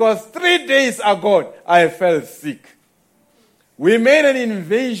 because 3 days ago I fell sick. We made an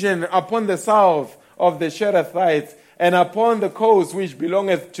invasion upon the south of the Sherethites, and upon the coast which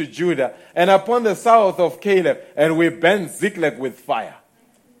belongeth to Judah, and upon the south of Caleb, and we burnt Ziklag with fire.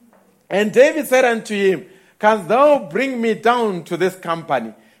 And David said unto him, canst thou bring me down to this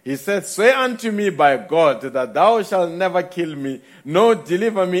company? He said, swear unto me by God that thou shalt never kill me, nor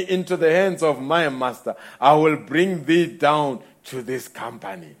deliver me into the hands of my master. I will bring thee down to this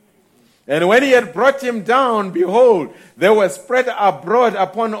company. And when he had brought him down, behold, they were spread abroad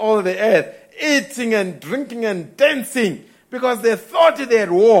upon all the earth, eating and drinking and dancing, because they thought they had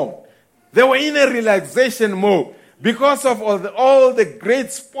won. They were in a relaxation mode. because of all the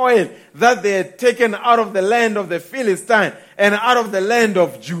great spoil that they had taken out of the land of the Philistine and out of the land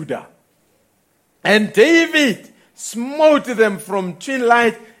of Judah. And David smote them from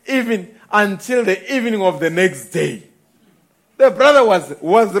twilight even until the evening of the next day. The brother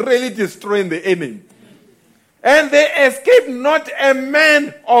was really destroying the enemy. And they escaped not a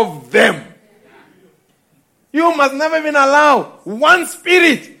man of them. You must never even allow one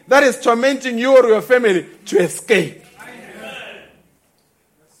spirit that is tormenting you or your family to escape.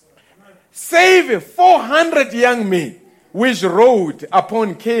 Save 400 young men which rode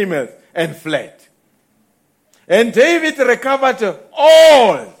upon camels and fled. And David recovered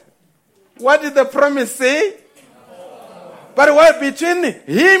all. What did the promise say? But while between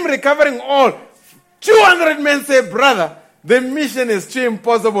him recovering all, 200 men say, brother, the mission is too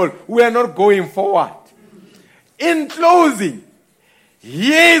impossible. We are not going forward. In closing,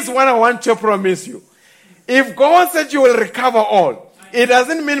 here's what I want to promise you. If God said you will recover all, it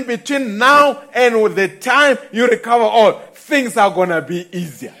doesn't mean between now and with the time you recover all, things are going to be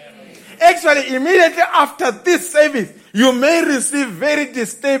easier. Actually, immediately after this service, you may receive very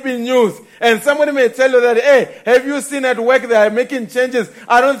disturbing news. And somebody may tell you that, hey, have you seen at work they are making changes?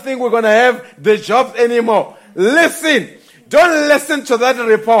 I don't think we're going to have the jobs anymore. Listen. Don't listen to that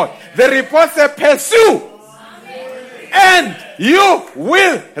report. The report says pursue. And you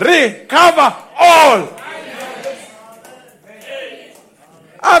will recover all.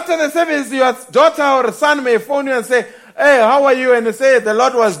 After the service, your daughter or son may phone you and say, hey, how are you? And they say, the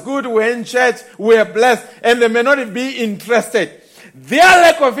Lord was good, we're in church, we're blessed. And they may not be interested. Their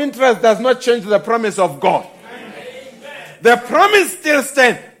lack of interest does not change the promise of God. The promise still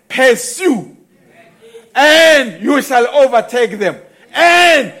stands. Pursue. And you shall overtake them.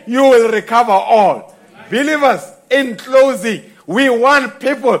 And you will recover all. Believers, in closing, we want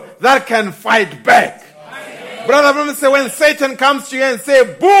people that can fight back. Brother, say when Satan comes to you and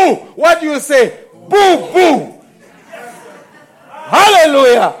say, boo, what do you say? Boo, boo.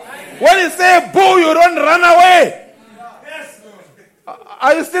 Hallelujah. When you say boo, you don't run away.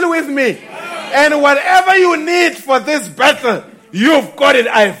 Are you still with me? And whatever you need for this battle, you've got it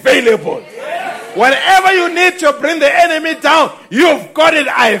available. Whatever you need to bring the enemy down, you've got it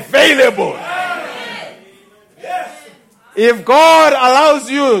available. If God allows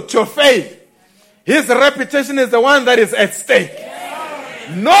you to fail, his reputation is the one that is at stake.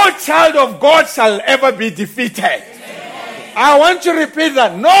 No child of God shall ever be defeated. I want to repeat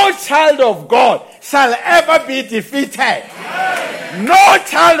that. No child of God shall ever be defeated. No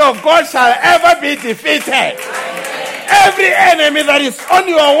child of God shall ever be defeated. Every enemy that is on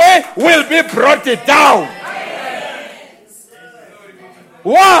your way will be brought down.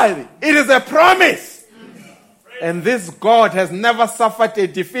 Why? It is a promise. And this God has never suffered a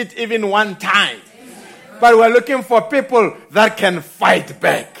defeat even one time. But we're looking for people that can fight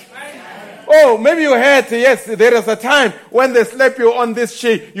back. Oh, maybe you heard, yes, there is a time when they slap you on this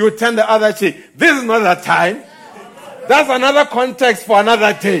cheek, you turn the other cheek. This is not that time. That's another context for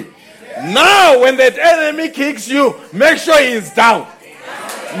another day. Now, when the enemy kicks you, make sure he is down.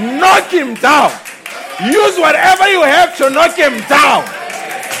 Knock him down. Use whatever you have to knock him down.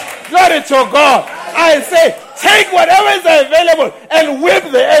 Glory to God. I say, take whatever is available and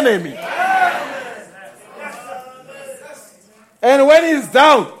whip the enemy. And when he's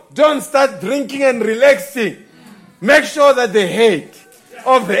down, don't start drinking and relaxing. Make sure that the head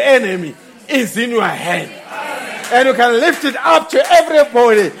of the enemy is in your hand. And you can lift it up to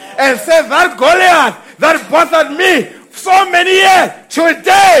everybody and say, that Goliath that bothered me so many years,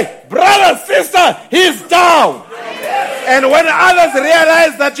 today, brother, sister, he's down. And when others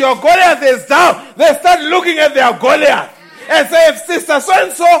realize that your Goliath is down, they start looking at their Goliath and say, if sister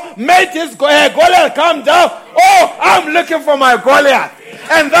so-and-so made his Goliath come down, oh, I'm looking for my Goliath.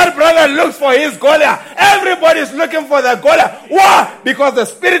 And that brother looks for his Goliath. Everybody's looking for their Goliath. Why? Because the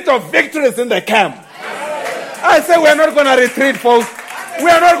spirit of victory is in the camp. I say we're not going to retreat, folks. We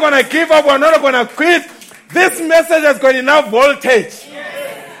are not going to give up. We're not going to quit. This message has got enough voltage.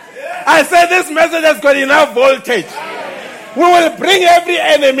 I say this message has got enough voltage. We will bring every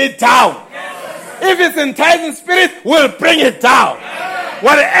enemy down. If it's enticing spirit, we'll bring it down.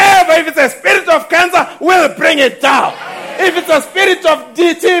 Whatever, if it's a spirit of cancer, we'll bring it down. If it's a spirit of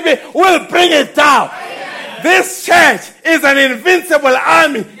DTB, we'll bring it down. This church is an invincible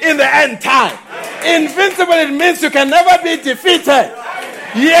army in the end time. Invincible, it means you can never be defeated.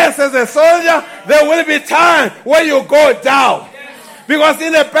 Yes, as a soldier, there will be time where you go down. Because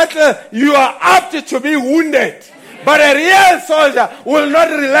in a battle, you are apt to be wounded. But a real soldier will not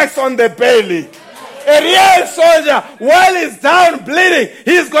relax on the belly. A real soldier, while he's down bleeding,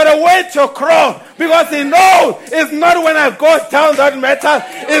 he's got a way to crawl because he knows it's not when I go down that matters,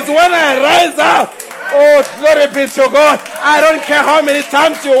 it's when I rise up. Oh, glory be to God. I don't care how many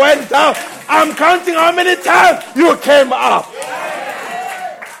times you went down. I'm counting how many times you came up.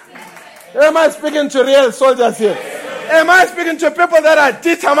 Am I speaking to real soldiers here? Am I speaking to people that are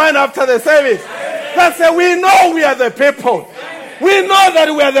determined after the service? That say, we know we are the people. We know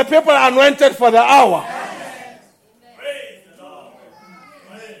that we are the people anointed for the hour.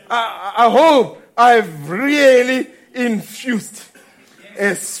 I hope I've really infused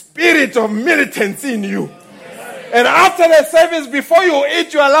a spirit of militancy in you. And after the service, before you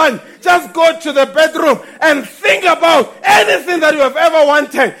eat your lunch, just go to the bedroom and think about anything that you have ever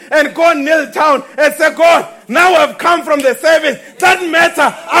wanted and go kneel down and say, God, now I've come from the service. Doesn't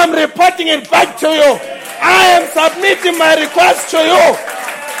matter. I'm reporting it back to you. I am submitting my request to you.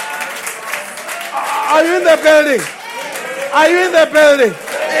 Are you in the building? Are you in the building?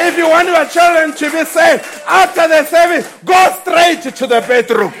 If you want your children to be saved, after the service, go straight to the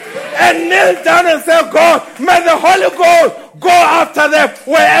bedroom and kneel down and say, God, may the Holy Ghost go after them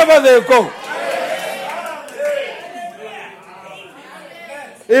wherever they go.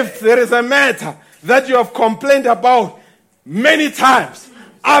 If there is a matter that you have complained about many times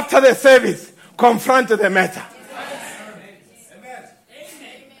after the service, confront the matter.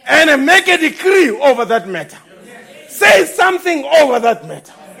 And make a decree over that matter. Say something over that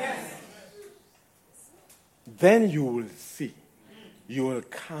matter. Then you will see. You will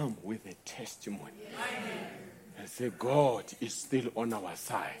come with a testimony. And say, God is still on our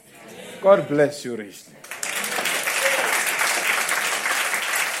side. God bless you richly.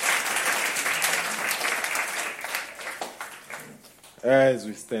 As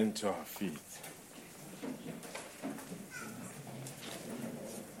we stand to our feet.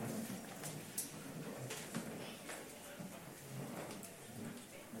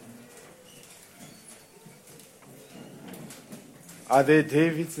 Are there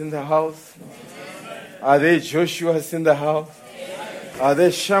Davids in the house? Are there Joshuas in the house? Are there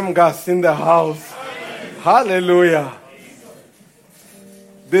Shamgas in the house? Hallelujah.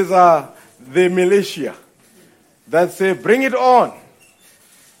 These are the militia that say, bring it on.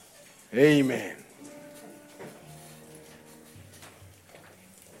 Amen.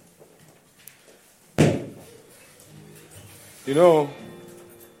 You know,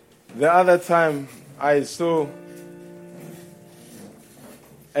 the other time I saw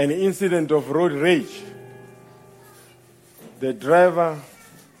an incident of road rage. The driver,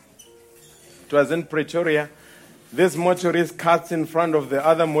 it was in Pretoria, this motorist cuts in front of the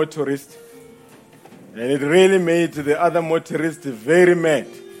other motorist, and it really made the other motorist very mad.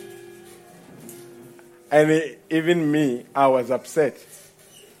 And even me, I was upset.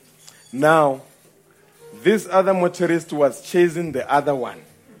 Now, this other motorist was chasing the other one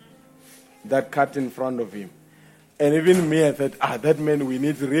that cut in front of him. And even me, I thought, that man, we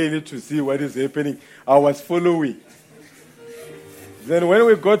need really to see what is happening. I was following. Then when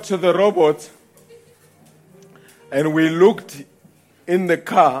we got to the robot, and we looked in the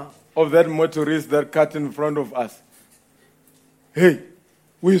car of that motorist that cut in front of us, hey,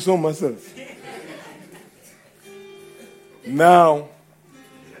 we saw muscles. Now,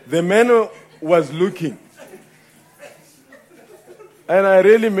 the man was looking. And I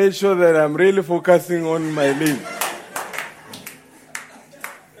really made sure that I'm really focusing on my lane.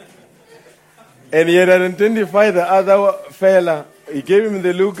 And he had identified the other fella. He gave him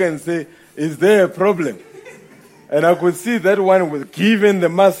the look and said, is there a problem? And I could see that one was given the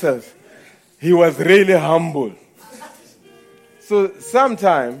muscles. He was really humble. So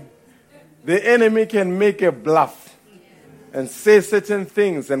sometimes the enemy can make a bluff and say certain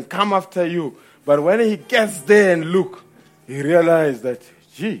things and come after you. But when he gets there and look, he realized that,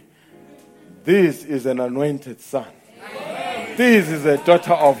 gee, this is an anointed son. This is a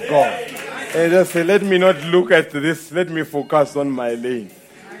daughter of God. And just say, let me not look at this. Let me focus on my lane.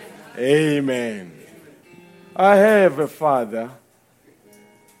 Amen. I have a father.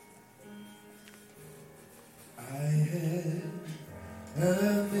 I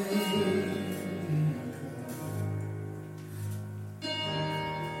have a maker.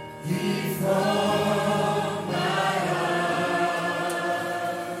 Before my heart.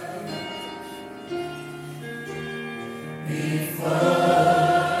 Before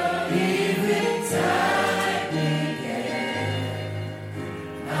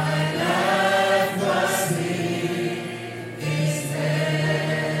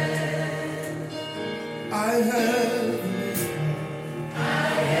I have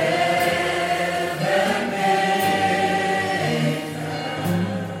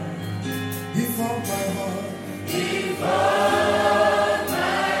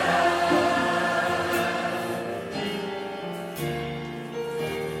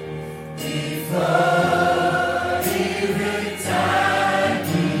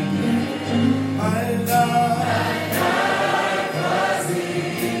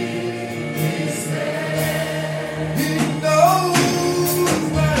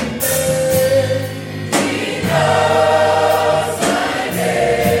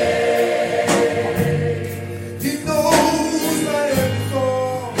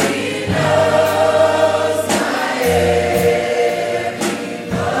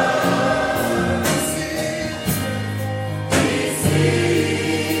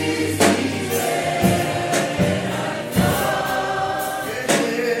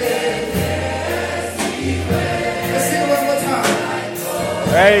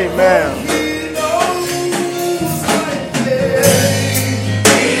Amen.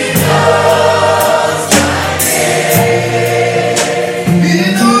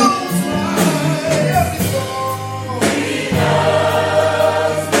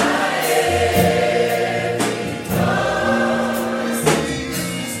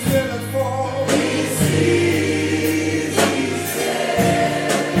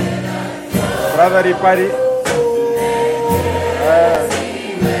 Brother Ripari.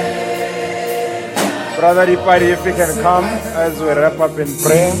 Brother Ripari, if you can come as we wrap up in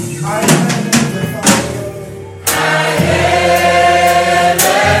prayer.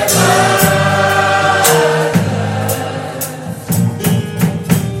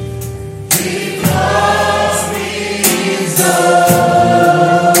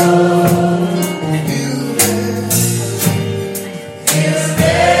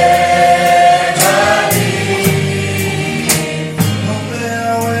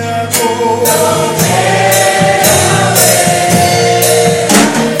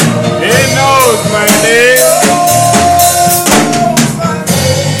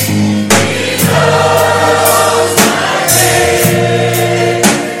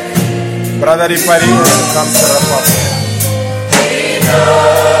 Brother Ripari comes to wrap up.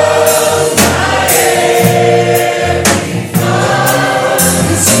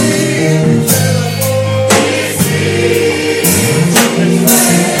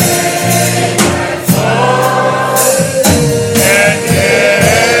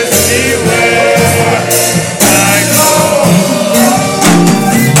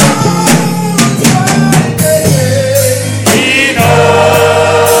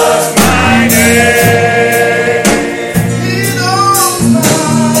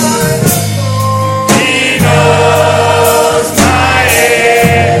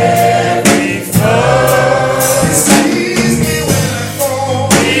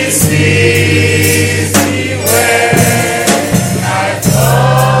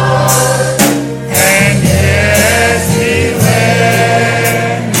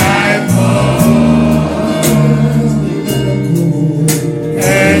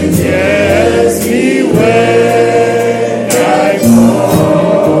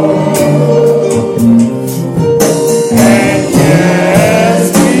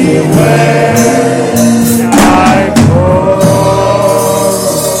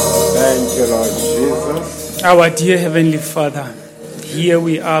 Our dear Heavenly Father, here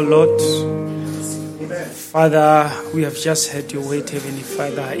we are, Lord. Father, we have just heard your word, Heavenly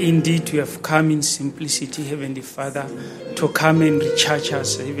Father. Indeed, we have come in simplicity, Heavenly Father, to come and recharge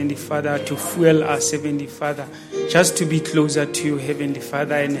us, Heavenly Father, to fuel us, Heavenly Father, just to be closer to you, Heavenly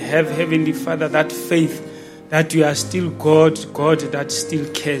Father, and have, Heavenly Father, that faith that you are still God that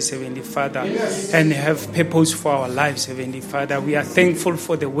still cares, Heavenly Father, yes, and have purpose for our lives, Heavenly Father. We are thankful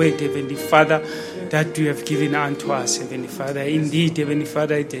for the word, Heavenly Father, that you have given unto us, Heavenly Father. Indeed, Heavenly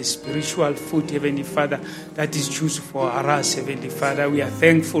Father, it is spiritual food, Heavenly Father, that is used for us, Heavenly Father. We are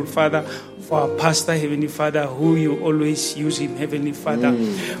thankful, Father, for our pastor, Heavenly Father, who you always use him, Heavenly Father,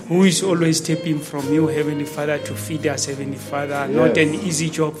 who is always taking from you, Heavenly Father, to feed us, Heavenly Father. Yes. Not an easy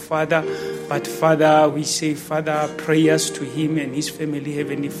job, Father, but Father, we say, Father, prayers to him and his family,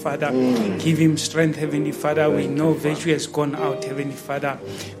 Heavenly Father. Give him strength, Heavenly Father. We know virtue has gone out, Heavenly Father.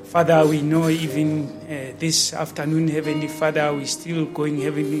 Father, we know even this afternoon, Heavenly Father, we're still going,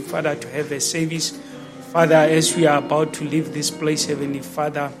 Heavenly Father, to have a service. Father, as we are about to leave this place, Heavenly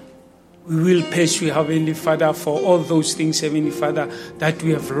Father, we will pursue, Heavenly Father, for all those things, Heavenly Father, that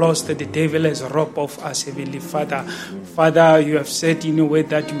we have lost, that the devil has robbed of us, Heavenly Father. Father, you have said in a way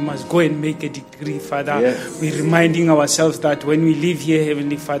that we must go and make a decree, Father. Yes. We're reminding ourselves that when we live here,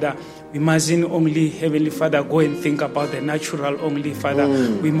 Heavenly Father, We mustn't only, Heavenly Father, go and think about the natural only, Father.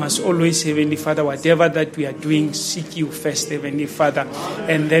 We must always, Heavenly Father, whatever that we are doing, seek you first, Heavenly Father.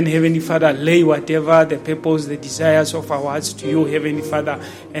 And then, Heavenly Father, lay whatever the purpose, the desires of our hearts to you, Heavenly Father,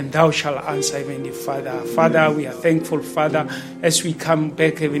 and thou shalt answer, Heavenly Father. Father, we are thankful, Father, as we come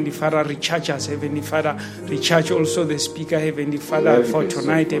back, Heavenly Father, recharge us, Heavenly Father. Recharge also the speaker, Heavenly Father, for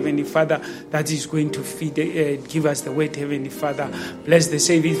tonight, Heavenly Father, that is going to feed, give us the word, Heavenly Father. Bless the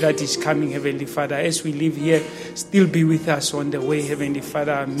service that is coming, Heavenly Father. As we live here, still be with us on the way, Heavenly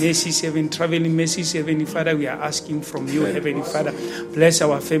Father. Mercies, traveling mercies, Heavenly Father, we are asking from you, Heavenly Father. Bless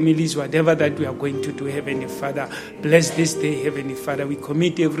our families, whatever that we are going to do, Heavenly Father. Bless this day, Heavenly Father. We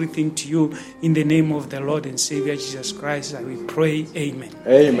commit everything to you in the name of the Lord and Savior Jesus Christ, and we pray, amen.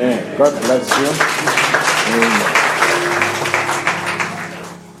 Amen. God bless you.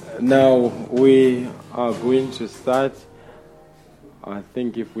 Amen. Now we are going to start. I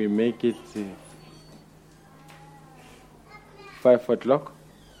think if we make it 5 o'clock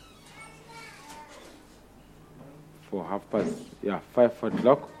for 5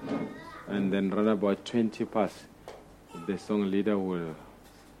 o'clock, and then run about 20 past. The song leader will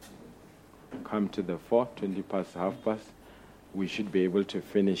come to the fore, 20 past, half past. We should be able to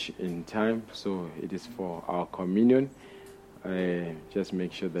finish in time, so it is for our communion. Just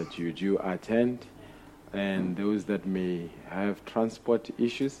make sure that you do attend. And those that may have transport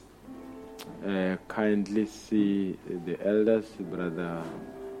issues, kindly see the elders, Brother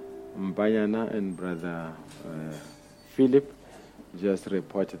Mbayana and Brother Philip. Just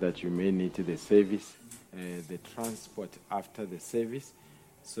report that you may need the service, the transport after the service,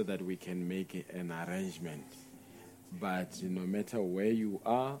 so that we can make an arrangement. But no matter where you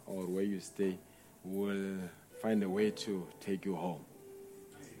are or where you stay, we'll find a way to take you home.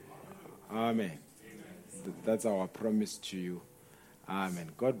 Amen. That's our promise to you.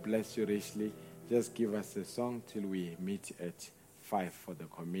 Amen. God bless you richly. Just give us a song till we meet at 5 for the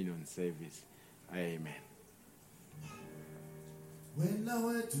communion service. Amen. When I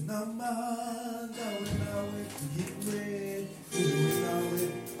went to Namanda, when I went to Gitwe, when I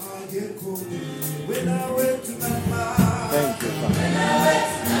went to Ageko, when I went to Namanda. Thank you, Father. When I went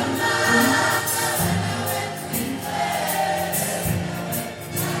to Namanda,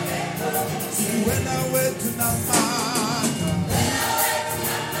 when I went to Namanda.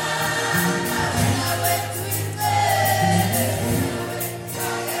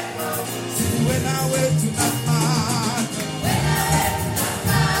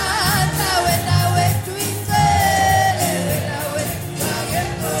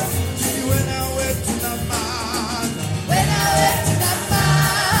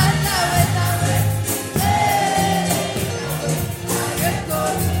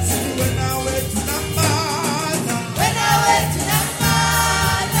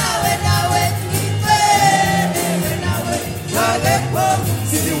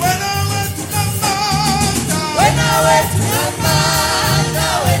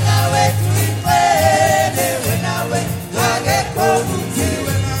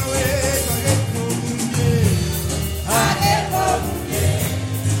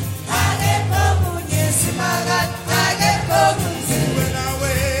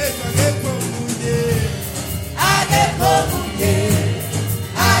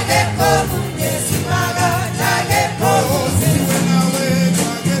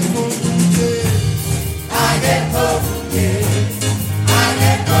 Yeah.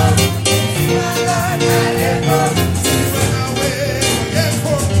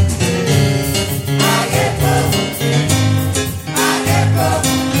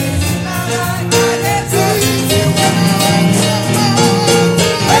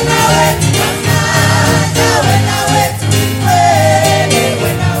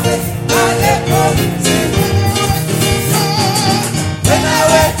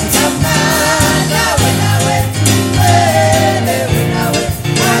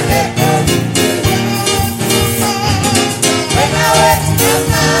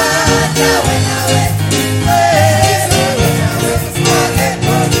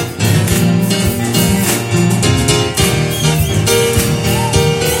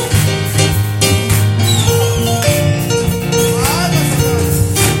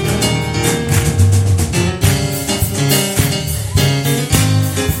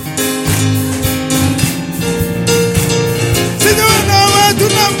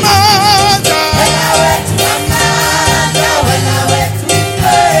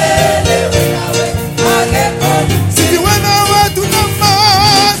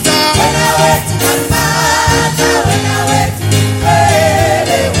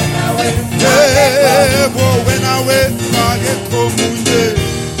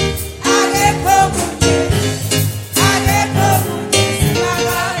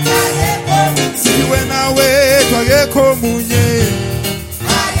 munye.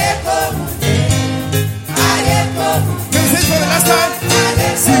 Can you say it for the last time?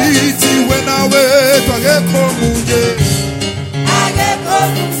 Sithi wena wethu akekho munye.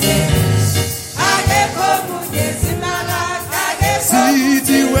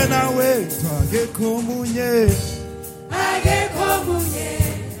 Sithi wena wethu akekho munye.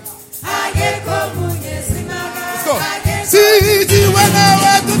 Let's go. Sithi wena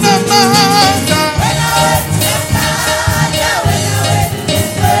wethu namandla.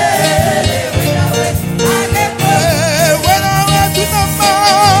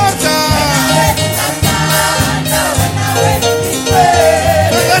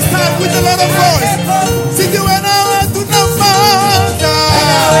 With a lot of voice. Sithi wena wethu namandla.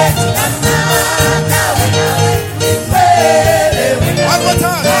 One more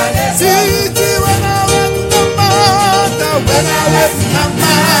time. Sithi